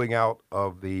pulling out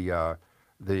of the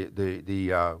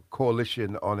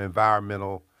coalition on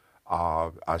environmental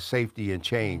safety and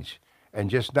change, and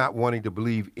just not wanting to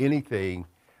believe anything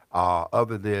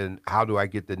other than how do I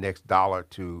get the next dollar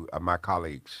to my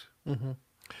colleagues.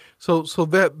 So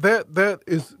that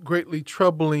is greatly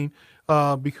troubling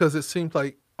because it seems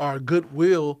like our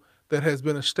goodwill that has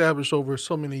been established over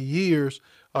so many years,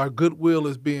 our goodwill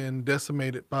is being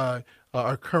decimated by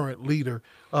our current leader.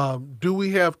 Do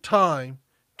we have time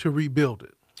to rebuild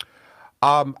it?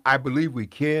 I believe we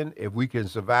can if we can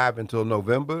survive until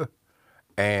November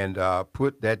and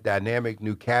put that dynamic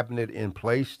new cabinet in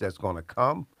place that's going to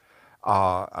come.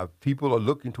 People are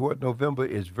looking toward November.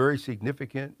 It's very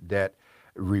significant that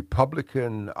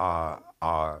Republican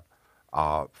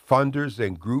funders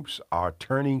and groups are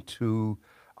turning to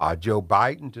Joe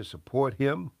Biden to support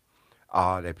him.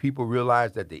 That people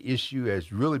realize that the issue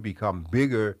has really become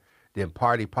bigger than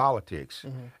party politics.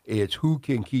 It's who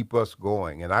can keep us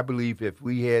going. And I believe if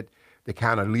we had the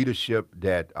kind of leadership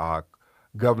that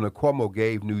Governor Cuomo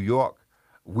gave New York,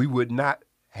 we would not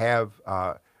have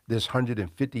this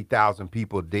 150,000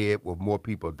 people dead with more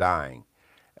people dying.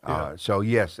 So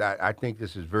yes, I think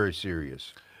this is very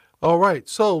serious. All right,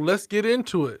 so let's get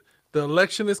into it. The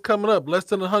election is coming up, less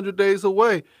than 100 days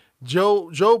away. Joe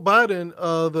Biden,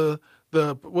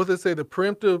 the what they say, the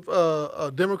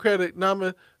preemptive Democratic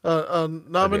nominee.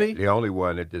 The only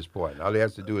one at this point. All he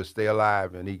has to do is stay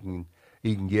alive, and he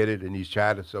can get it. And he's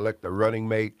trying to select a running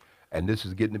mate. And this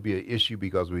is getting to be an issue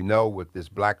because we know with this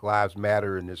Black Lives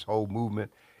Matter and this whole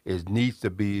movement, it needs to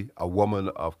be a woman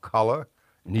of color.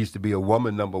 It needs to be a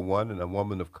woman, number one, and a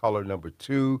woman of color, number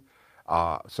two.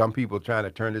 Some people are trying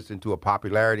to turn this into a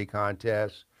popularity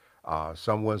contest.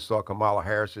 Someone saw Kamala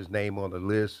Harris's name on the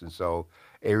list, and so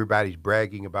everybody's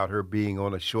bragging about her being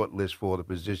on a short list for the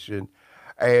position.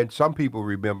 And some people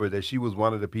remember that she was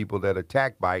one of the people that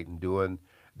attacked Biden during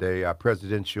the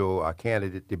presidential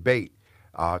candidate debate,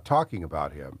 talking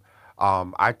about him.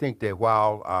 I think that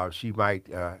while she might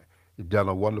have done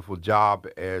a wonderful job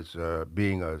as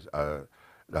being a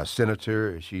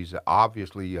senator, she's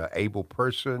obviously an able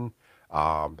person,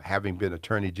 having been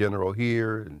attorney general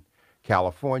here in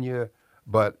California.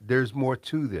 But there's more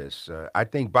to this. I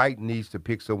think Biden needs to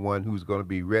pick someone who's going to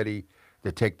be ready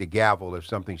to take the gavel if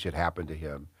something should happen to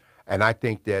him. And I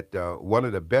think that one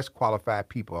of the best qualified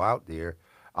people out there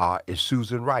is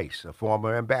Susan Rice, a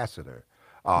former ambassador,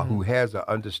 who has an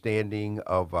understanding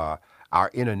of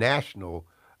our international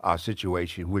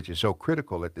situation, which is so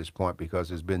critical at this point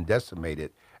because it's been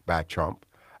decimated by Trump.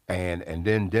 And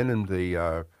then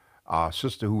the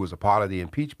sister who was a part of the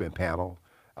impeachment panel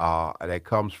that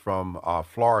comes from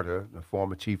Florida, the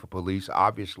former chief of police,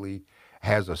 obviously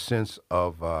has a sense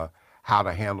of how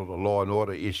to handle the law and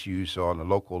order issues on a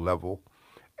local level.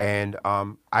 And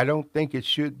I don't think it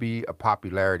should be a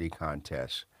popularity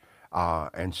contest.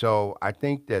 And so I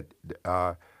think that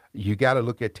you got to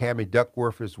look at Tammy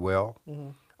Duckworth as well,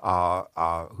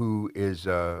 who is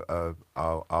a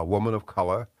woman of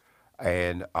color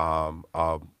and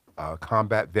a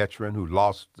combat veteran who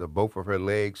lost both of her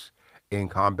legs in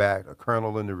combat, a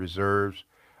colonel in the reserves,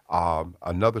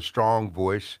 another strong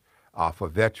voice for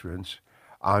veterans.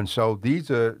 And so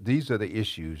these are the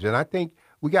issues. And I think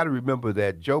we got to remember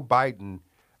that Joe Biden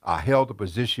held a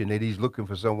position that he's looking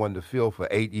for someone to fill for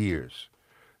 8 years.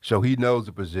 So he knows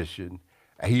the position.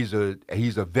 He's a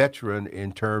veteran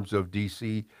in terms of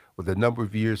D.C. with the number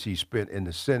of years he spent in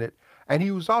the Senate. And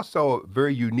he was also a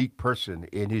very unique person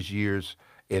in his years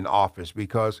in office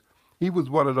because he was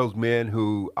one of those men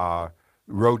who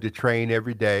rode the train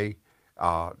every day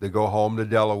to go home to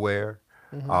Delaware,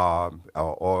 or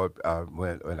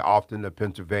went often to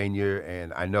Pennsylvania.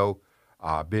 And I know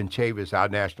Ben Chavis, our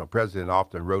national president,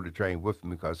 often rode the train with him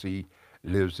because he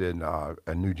lives in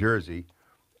New Jersey.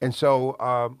 And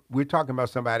so we're talking about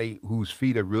somebody whose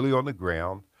feet are really on the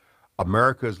ground.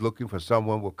 America is looking for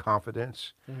someone with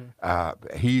confidence.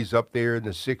 He's up there in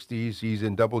the 60s. He's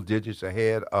in double digits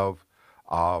ahead of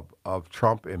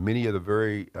Trump in many of the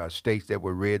very states that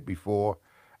were red before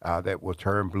that will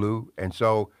turn blue. And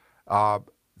so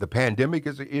the pandemic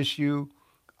is an issue.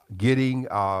 Getting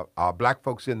black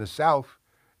folks in the South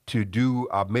to do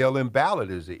a mail-in ballot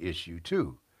is an issue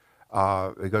too.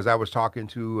 Because I was talking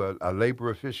to a labor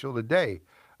official today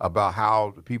about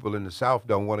how the people in the South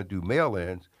don't want to do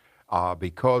mail-ins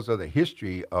because of the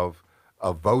history of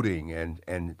voting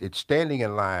and it's standing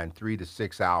in line 3 to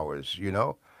 6 hours, you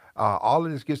know. All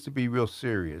of this gets to be real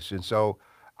serious. And so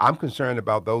I'm concerned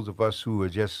about those of us who are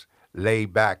just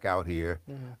laid back out here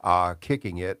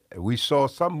kicking it. We saw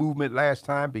some movement last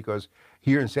time because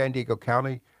here in San Diego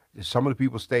County, some of the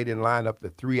people stayed in line up to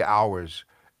 3 hours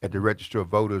at the register of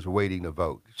voters waiting to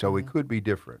vote. So it could be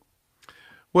different.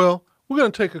 Well, we're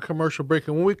going to take a commercial break.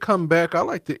 And when we come back, I'd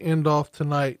like to end off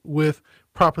tonight with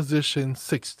Proposition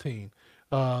 16,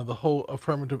 the whole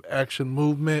affirmative action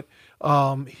movement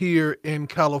here in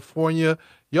California.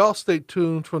 Y'all stay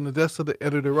tuned from the desk of the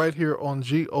editor right here on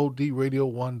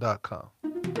GODradio1.com.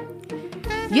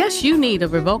 Yes, you need a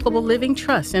revocable living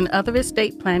trust and other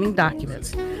estate planning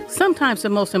documents. Sometimes the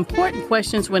most important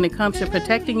questions when it comes to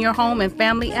protecting your home and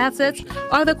family assets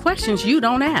are the questions you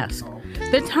don't ask.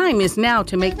 The time is now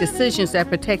to make decisions that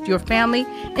protect your family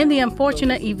in the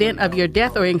unfortunate event of your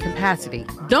death or incapacity.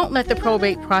 Don't let the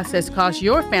probate process cause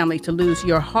your family to lose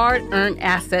your hard-earned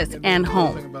assets and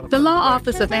home. The Law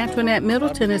Office of Antoinette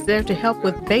Middleton is there to help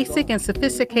with basic and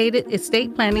sophisticated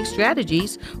estate planning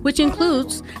strategies, which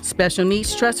includes special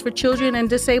needs trusts for children and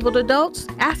disabled adults,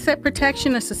 asset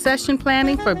protection and succession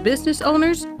planning for business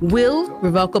owners, will,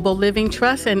 revocable living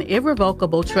trust, and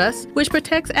irrevocable trust, which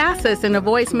protects assets and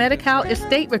avoids Medi-Cal estate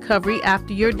recovery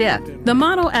after your death. The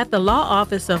motto at the Law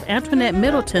Office of Antoinette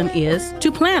Middleton is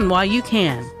to plan while you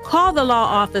can. Call the Law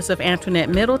Office of Antoinette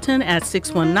Middleton at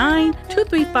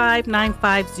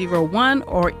 619-235-9501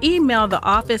 or email the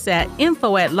office at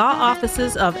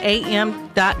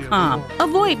info@lawofficesofam.com.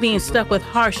 Avoid being stuck with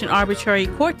harsh and arbitrary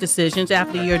court decisions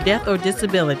after your death or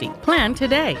disability. Plan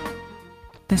today.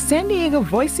 The San Diego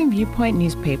Voice and Viewpoint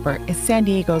newspaper is San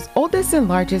Diego's oldest and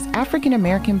largest African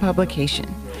American publication.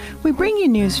 We bring you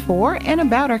news for and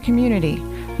about our community.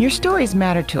 Your stories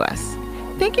matter to us.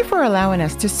 Thank you for allowing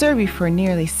us to serve you for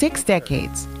nearly 6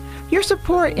 decades. Your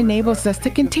support enables us to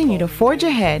continue to forge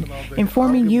ahead,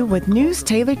 informing you with news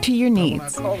tailored to your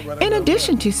needs. In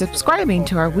addition to subscribing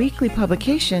to our weekly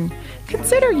publication,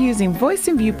 consider using Voice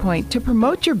and Viewpoint to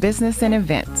promote your business and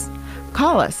events.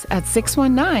 Call us at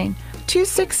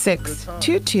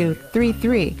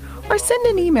 619-266-2233 or send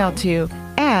an email to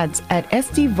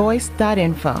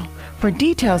ads@sdvoice.info for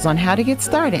details on how to get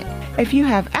started. If you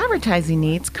have advertising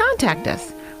needs, contact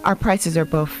us. Our prices are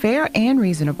both fair and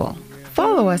reasonable.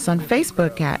 Follow us on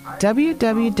Facebook at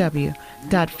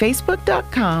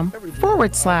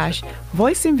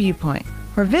www.facebook.com/Voice and Viewpoint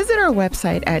or visit our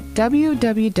website at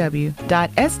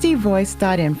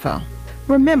www.sdvoice.info.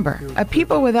 Remember, a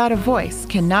people without a voice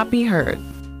cannot be heard.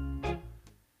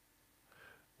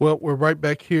 Well, we're right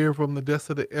back here from the desk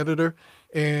of the editor.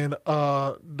 And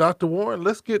Dr. Warren,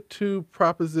 let's get to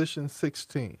Proposition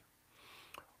 16.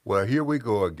 Well, here we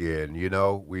go again. You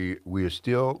know, we are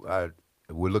still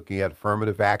we're looking at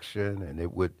affirmative action, and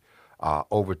it would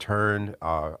overturn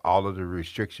all of the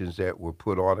restrictions that were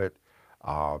put on it.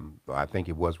 I think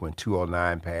it was when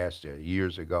 209 passed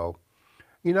years ago.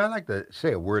 You know, I'd like to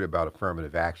say a word about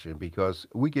affirmative action because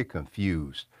we get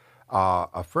confused.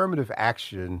 Affirmative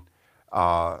action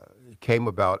came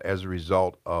about as a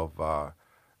result of a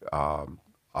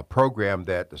program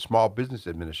that the Small Business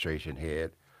Administration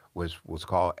had was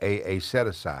called AA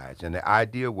set-asides. And the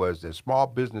idea was that small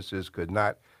businesses could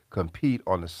not compete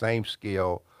on the same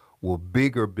scale with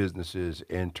bigger businesses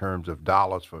in terms of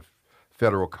dollars for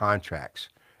federal contracts.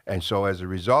 And so as a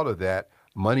result of that,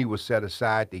 money was set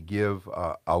aside to give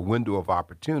a window of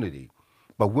opportunity.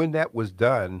 But when that was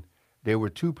done, there were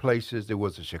 2 places. There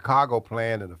was a Chicago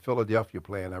plan and a Philadelphia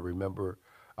plan, I remember,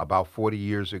 about 40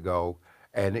 years ago.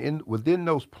 And within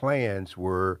those plans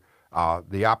were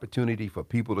the opportunity for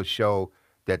people to show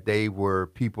that they were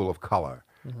people of color.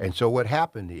 Mm-hmm. And so what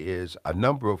happened is a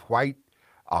number of white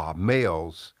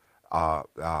males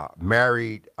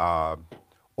married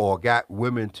or got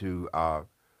women to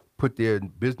put their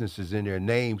businesses in their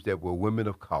names that were women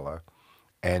of color.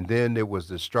 And then there was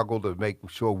the struggle to make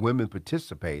sure women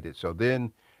participated. So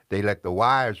then they let the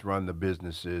wives run the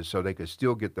businesses so they could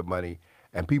still get the money,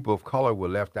 and people of color were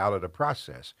left out of the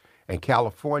process. And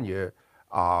California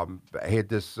I had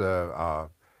this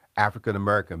African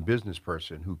American business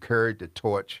person who carried the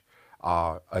torch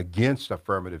against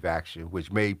affirmative action,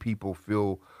 which made people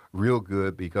feel real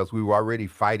good because we were already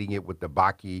fighting it with the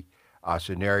Baki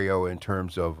scenario in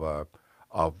terms of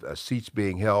seats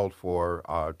being held for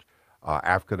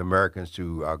African Americans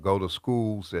to go to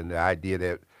schools, and the idea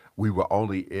that we were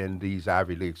only in these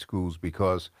Ivy League schools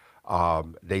because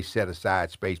they set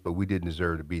aside space, but we didn't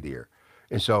deserve to be there.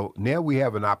 And so now we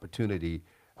have an opportunity.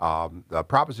 The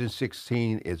Proposition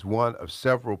 16 is one of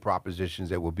several propositions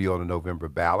that will be on the November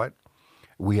ballot.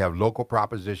 We have local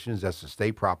propositions, that's a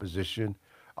state proposition.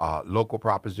 Local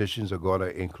propositions are going to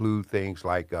include things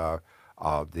like the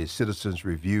Citizens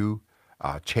Review,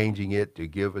 changing it to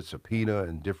give a subpoena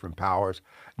and different powers.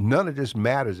 None of this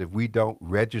matters if we don't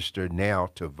register now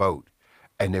to vote.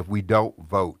 And if we don't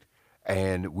vote,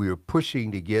 and we're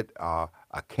pushing to get a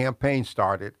campaign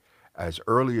started as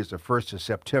early as the 1st of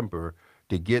September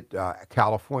to get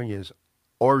Californians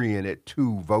oriented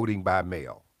to voting by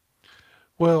mail.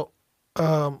 Well,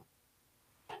 I'm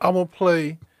going to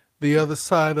play the other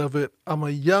side of it. I'm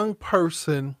a young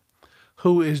person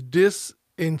who is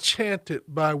disenchanted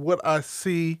by what I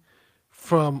see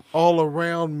from all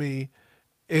around me.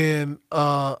 And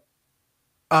I've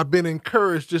been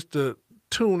encouraged just to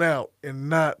tune out and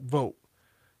not vote.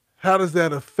 How does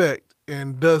that affect,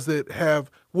 and does it have,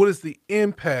 what is the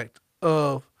impact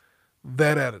of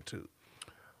that attitude?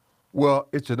 Well,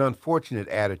 it's an unfortunate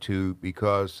attitude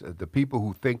because the people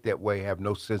who think that way have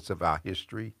no sense of our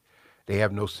history. They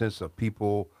have no sense of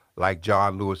people like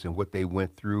John Lewis and what they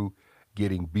went through,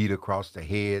 getting beat across the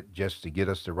head just to get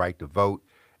us the right to vote.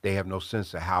 They have no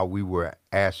sense of how we were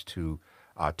asked to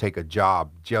take a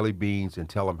job, jelly beans, and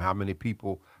tell them how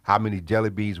many jelly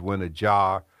beans were in a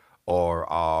jar, or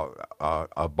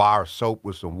a bar of soap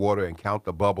with some water and count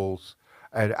the bubbles.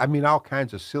 And I mean, all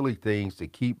kinds of silly things to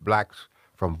keep blacks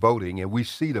from voting. And we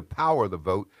see the power of the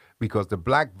vote because the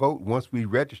black vote, once we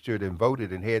registered and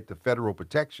voted and had the federal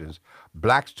protections,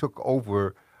 blacks took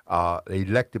over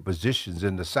elected positions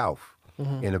in the South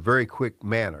in a very quick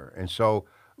manner. And so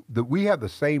we have the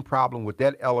same problem with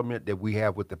that element that we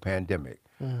have with the pandemic.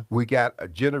 We got a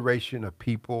generation of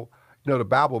people. You know, the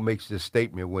Bible makes this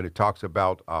statement when it talks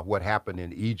about what happened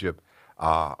in Egypt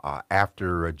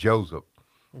after Joseph,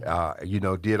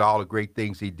 did all the great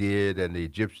things he did, and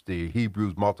the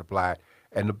Hebrews multiplied.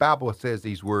 And the Bible says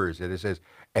these words, and it says,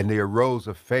 and there arose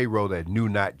a Pharaoh that knew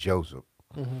not Joseph.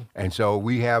 And so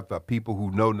we have people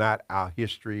who know not our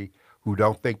history, who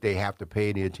don't think they have to pay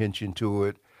any attention to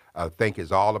it, think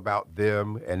it's all about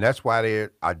them. And that's why they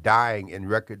are dying in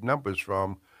record numbers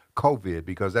from COVID,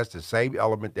 because that's the same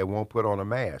element that won't put on a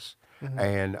mask.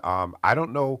 And I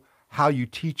don't know how you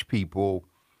teach people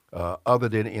other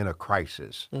than in a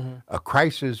crisis. A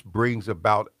crisis brings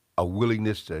about a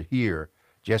willingness to hear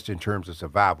just in terms of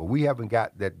survival. We haven't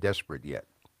got that desperate yet.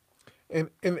 And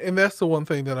that's the one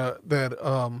thing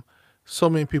that so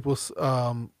many people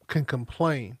can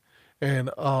complain,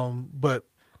 but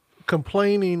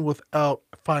complaining without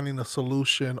finding a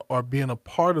solution or being a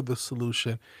part of the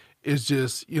solution is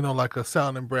just, like a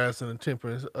sounding brass and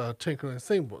a tinkling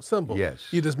cymbal. Yes.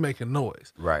 You're just making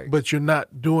noise. Right. But you're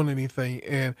not doing anything.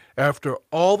 And after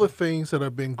all the things that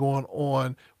have been going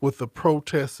on with the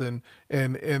protests and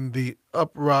the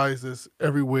uprises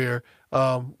everywhere,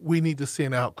 we need to see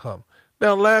an outcome.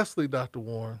 Now, lastly, Dr.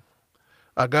 Warren,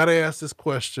 I got to ask this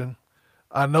question.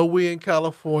 I know we're in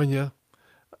California.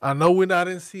 I know we're not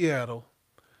in Seattle,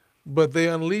 but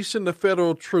they're unleashing the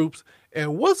federal troops.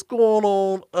 And what's going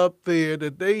on up there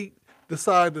that they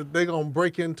decide that they're going to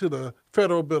break into the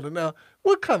federal building? Now,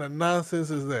 what kind of nonsense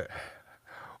is that?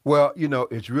 Well,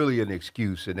 it's really an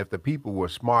excuse. And if the people were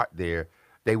smart there,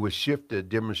 they would shift the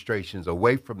demonstrations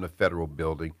away from the federal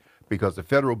building, because the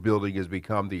federal building has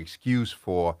become the excuse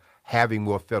for having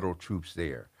more federal troops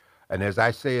there. And as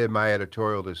I say in my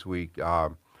editorial this week,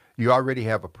 you already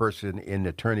have a person in the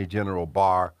Attorney General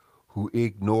Barr who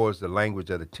ignores the language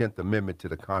of the 10th Amendment to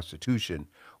the Constitution,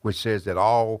 which says that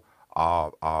all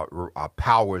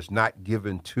powers not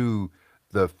given to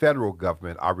the federal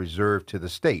government are reserved to the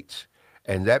states.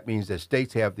 And that means that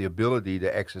states have the ability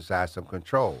to exercise some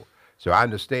control. So I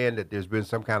understand that there's been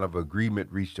some kind of agreement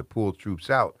reached to pull troops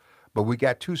out, but we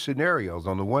got two scenarios.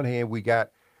 On the one hand, we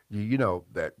got,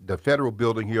 that the federal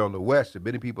building here on the West, and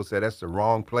many people say that's the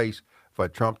wrong place for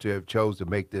Trump to have chose to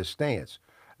make this stance.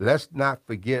 Let's not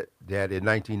forget that in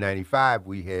 1995,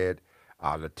 we had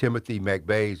the Timothy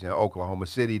McVeighs in Oklahoma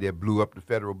City that blew up the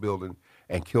federal building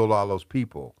and killed all those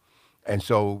people. And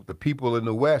so the people in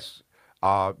the West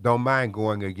don't mind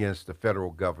going against the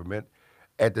federal government.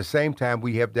 At the same time,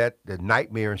 we have the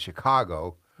nightmare in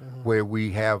Chicago where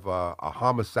we have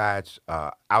homicides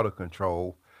out of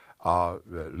control.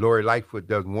 Lori Lightfoot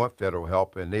doesn't want federal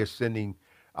help, and they're sending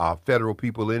federal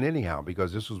people in anyhow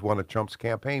because this was one of Trump's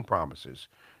campaign promises.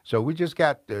 So we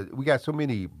got so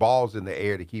many balls in the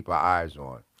air to keep our eyes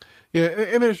on. Yeah,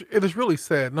 and it is really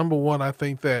sad. Number one, I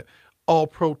think that all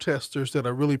protesters that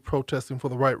are really protesting for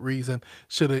the right reason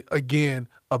should, again,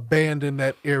 abandon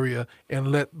that area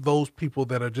and let those people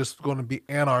that are just going to be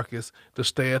anarchists to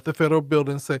stay at the federal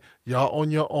building and say, y'all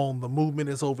on your own. The movement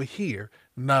is over here,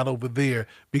 not over there.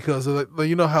 Because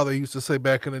you know how they used to say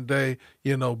back in the day,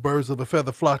 birds of a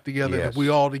feather flock together. Yes. If we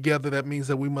all together, that means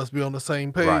that we must be on the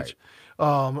same page. Right.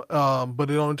 But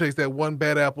it only takes that one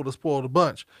bad apple to spoil the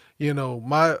bunch.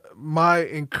 My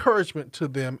encouragement to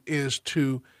them is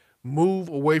to move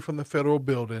away from the federal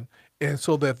building, and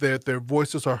so that their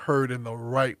voices are heard in the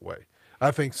right way.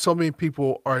 I think so many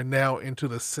people are now into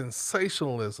the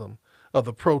sensationalism of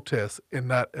the protests and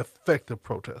not effective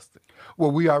protesting. Well,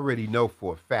 we already know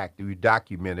for a fact that we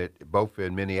documented both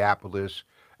in Minneapolis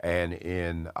and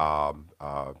in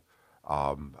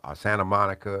Santa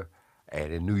Monica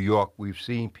and in New York. We've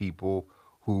seen people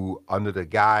who, under the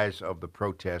guise of the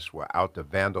protests, were out to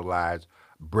vandalize,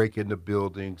 break into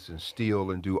buildings and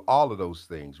steal and do all of those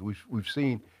things. We've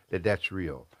seen that that's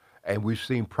real. And we've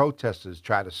seen protesters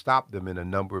try to stop them in a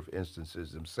number of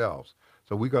instances themselves.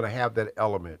 So we're going to have that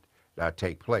element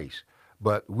take place.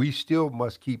 But we still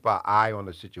must keep our eye on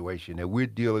the situation, and we're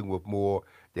dealing with more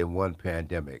than one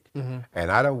pandemic.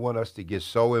 And I don't want us to get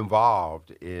so involved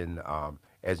in,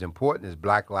 as important as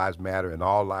Black Lives Matter and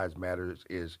All Lives Matter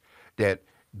is, that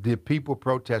the people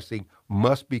protesting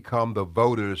must become the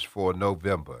voters for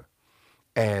November.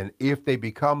 And if they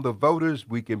become the voters,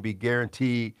 we can be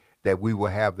guaranteed that we will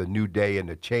have the new day and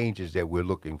the changes that we're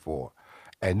looking for.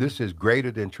 And this is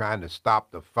greater than trying to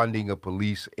stop the funding of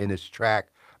police in its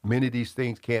track. Many of these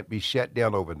things can't be shut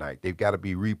down overnight. They've got to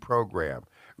be reprogrammed,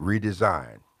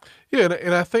 redesigned. Yeah,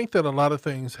 and I think that a lot of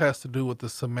things has to do with the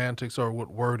semantics or with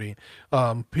wording.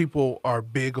 People are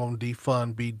big on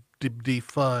defund,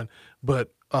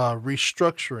 but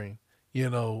restructuring,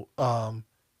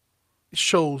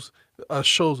 shows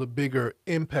a bigger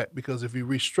impact, because if you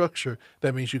restructure,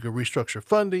 that means you can restructure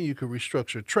funding, you can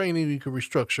restructure training, you can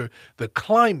restructure the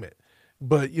climate.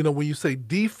 But when you say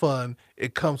defund,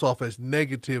 it comes off as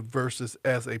negative versus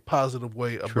as a positive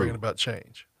way of bringing about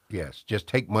change. Yes, just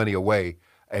take money away,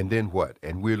 and then what?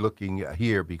 And we're looking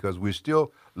here because we're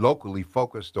still locally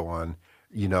focused on,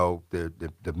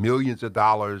 the millions of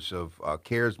dollars of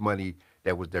CARES money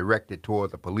that was directed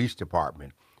toward the police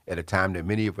department at a time that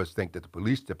many of us think that the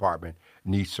police department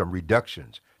needs some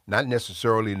reductions. Not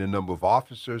necessarily in the number of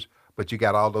officers, but you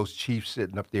got all those chiefs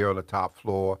sitting up there on the top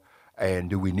floor. And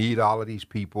do we need all of these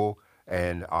people?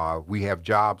 And we have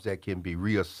jobs that can be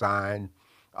reassigned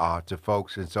to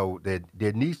folks. And so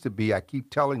there needs to be, I keep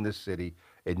telling this city,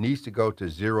 it needs to go to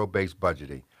zero-based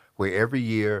budgeting, where every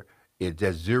year it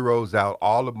just zeroes out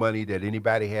all the money that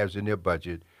anybody has in their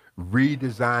budget,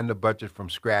 redesign the budget from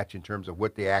scratch in terms of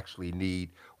what they actually need,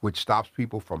 which stops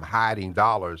people from hiding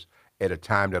dollars at a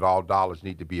time that all dollars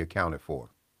need to be accounted for.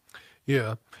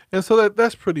 Yeah, and so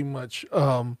that's pretty much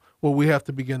what we have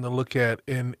to begin to look at.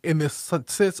 In this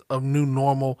sense of new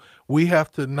normal, we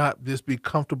have to not just be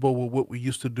comfortable with what we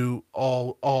used to do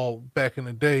all back in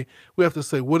the day. We have to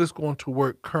say what is going to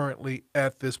work currently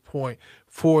at this point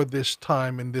for this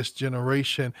time in this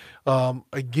generation.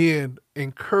 Again,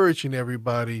 encouraging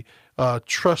everybody,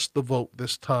 trust the vote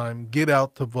this time. Get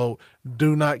out to vote.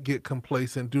 Do not get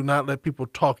complacent. Do not let people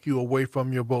talk you away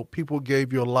from your vote. People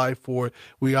gave your life for it.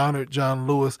 We honored John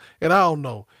Lewis. And I don't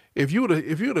know, if you would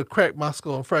have cracked my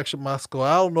skull and fractured my skull,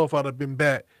 I don't know if I'd have been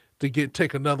back to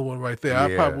take another one right there.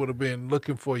 I probably would have been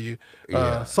looking for you.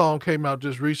 Song came out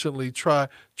just recently, try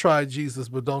Jesus,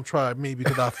 but don't try me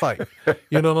because I fight.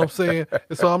 You know what I'm saying?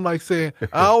 And so I'm like saying,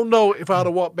 I don't know if I'd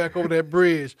have walked back over that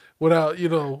bridge without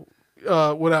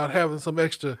having some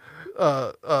extra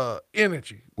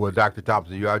energy. Well, Dr.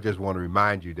 Thompson, I just want to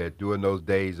remind you that during those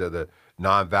days of the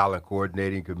Nonviolent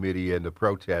Coordinating Committee and the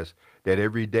protests, that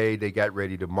every day they got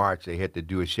ready to march, they had to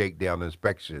do a shakedown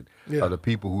inspection of the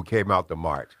people who came out to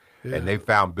march. Yeah. And they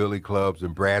found billy clubs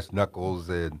and brass knuckles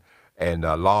and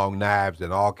long knives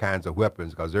and all kinds of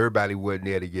weapons, because everybody wasn't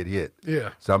there to get hit. Yeah.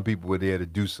 Some people were there to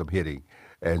do some hitting.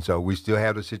 And so we still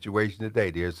have the situation today.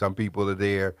 There's some people are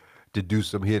there to do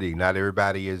some hitting. Not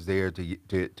everybody is there to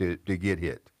get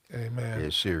hit. Amen.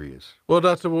 It's serious. Well,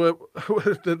 Dr. Ward,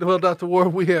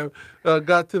 we have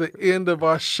got to the end of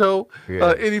our show.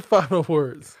 Yeah. Any final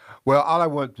words? Well, all I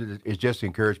want to is just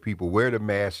encourage people, wear the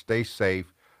mask, stay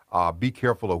safe, be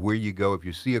careful of where you go. If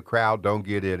you see a crowd, don't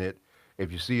get in it.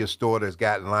 If you see a store that's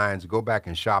got lines, go back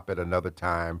and shop at another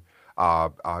time.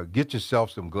 Get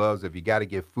yourself some gloves. If you got to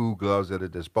get food gloves that are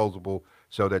disposable,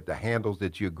 so that the handles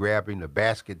that you're grabbing, the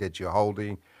basket that you're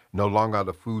holding, no longer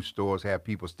the food stores have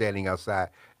people standing outside.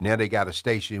 Now they got a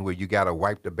station where you got to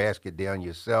wipe the basket down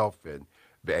yourself and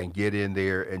get in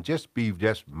there and just be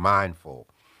just mindful.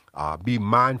 Be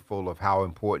mindful of how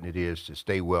important it is to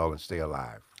stay well and stay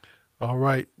alive. All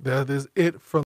right, that is it from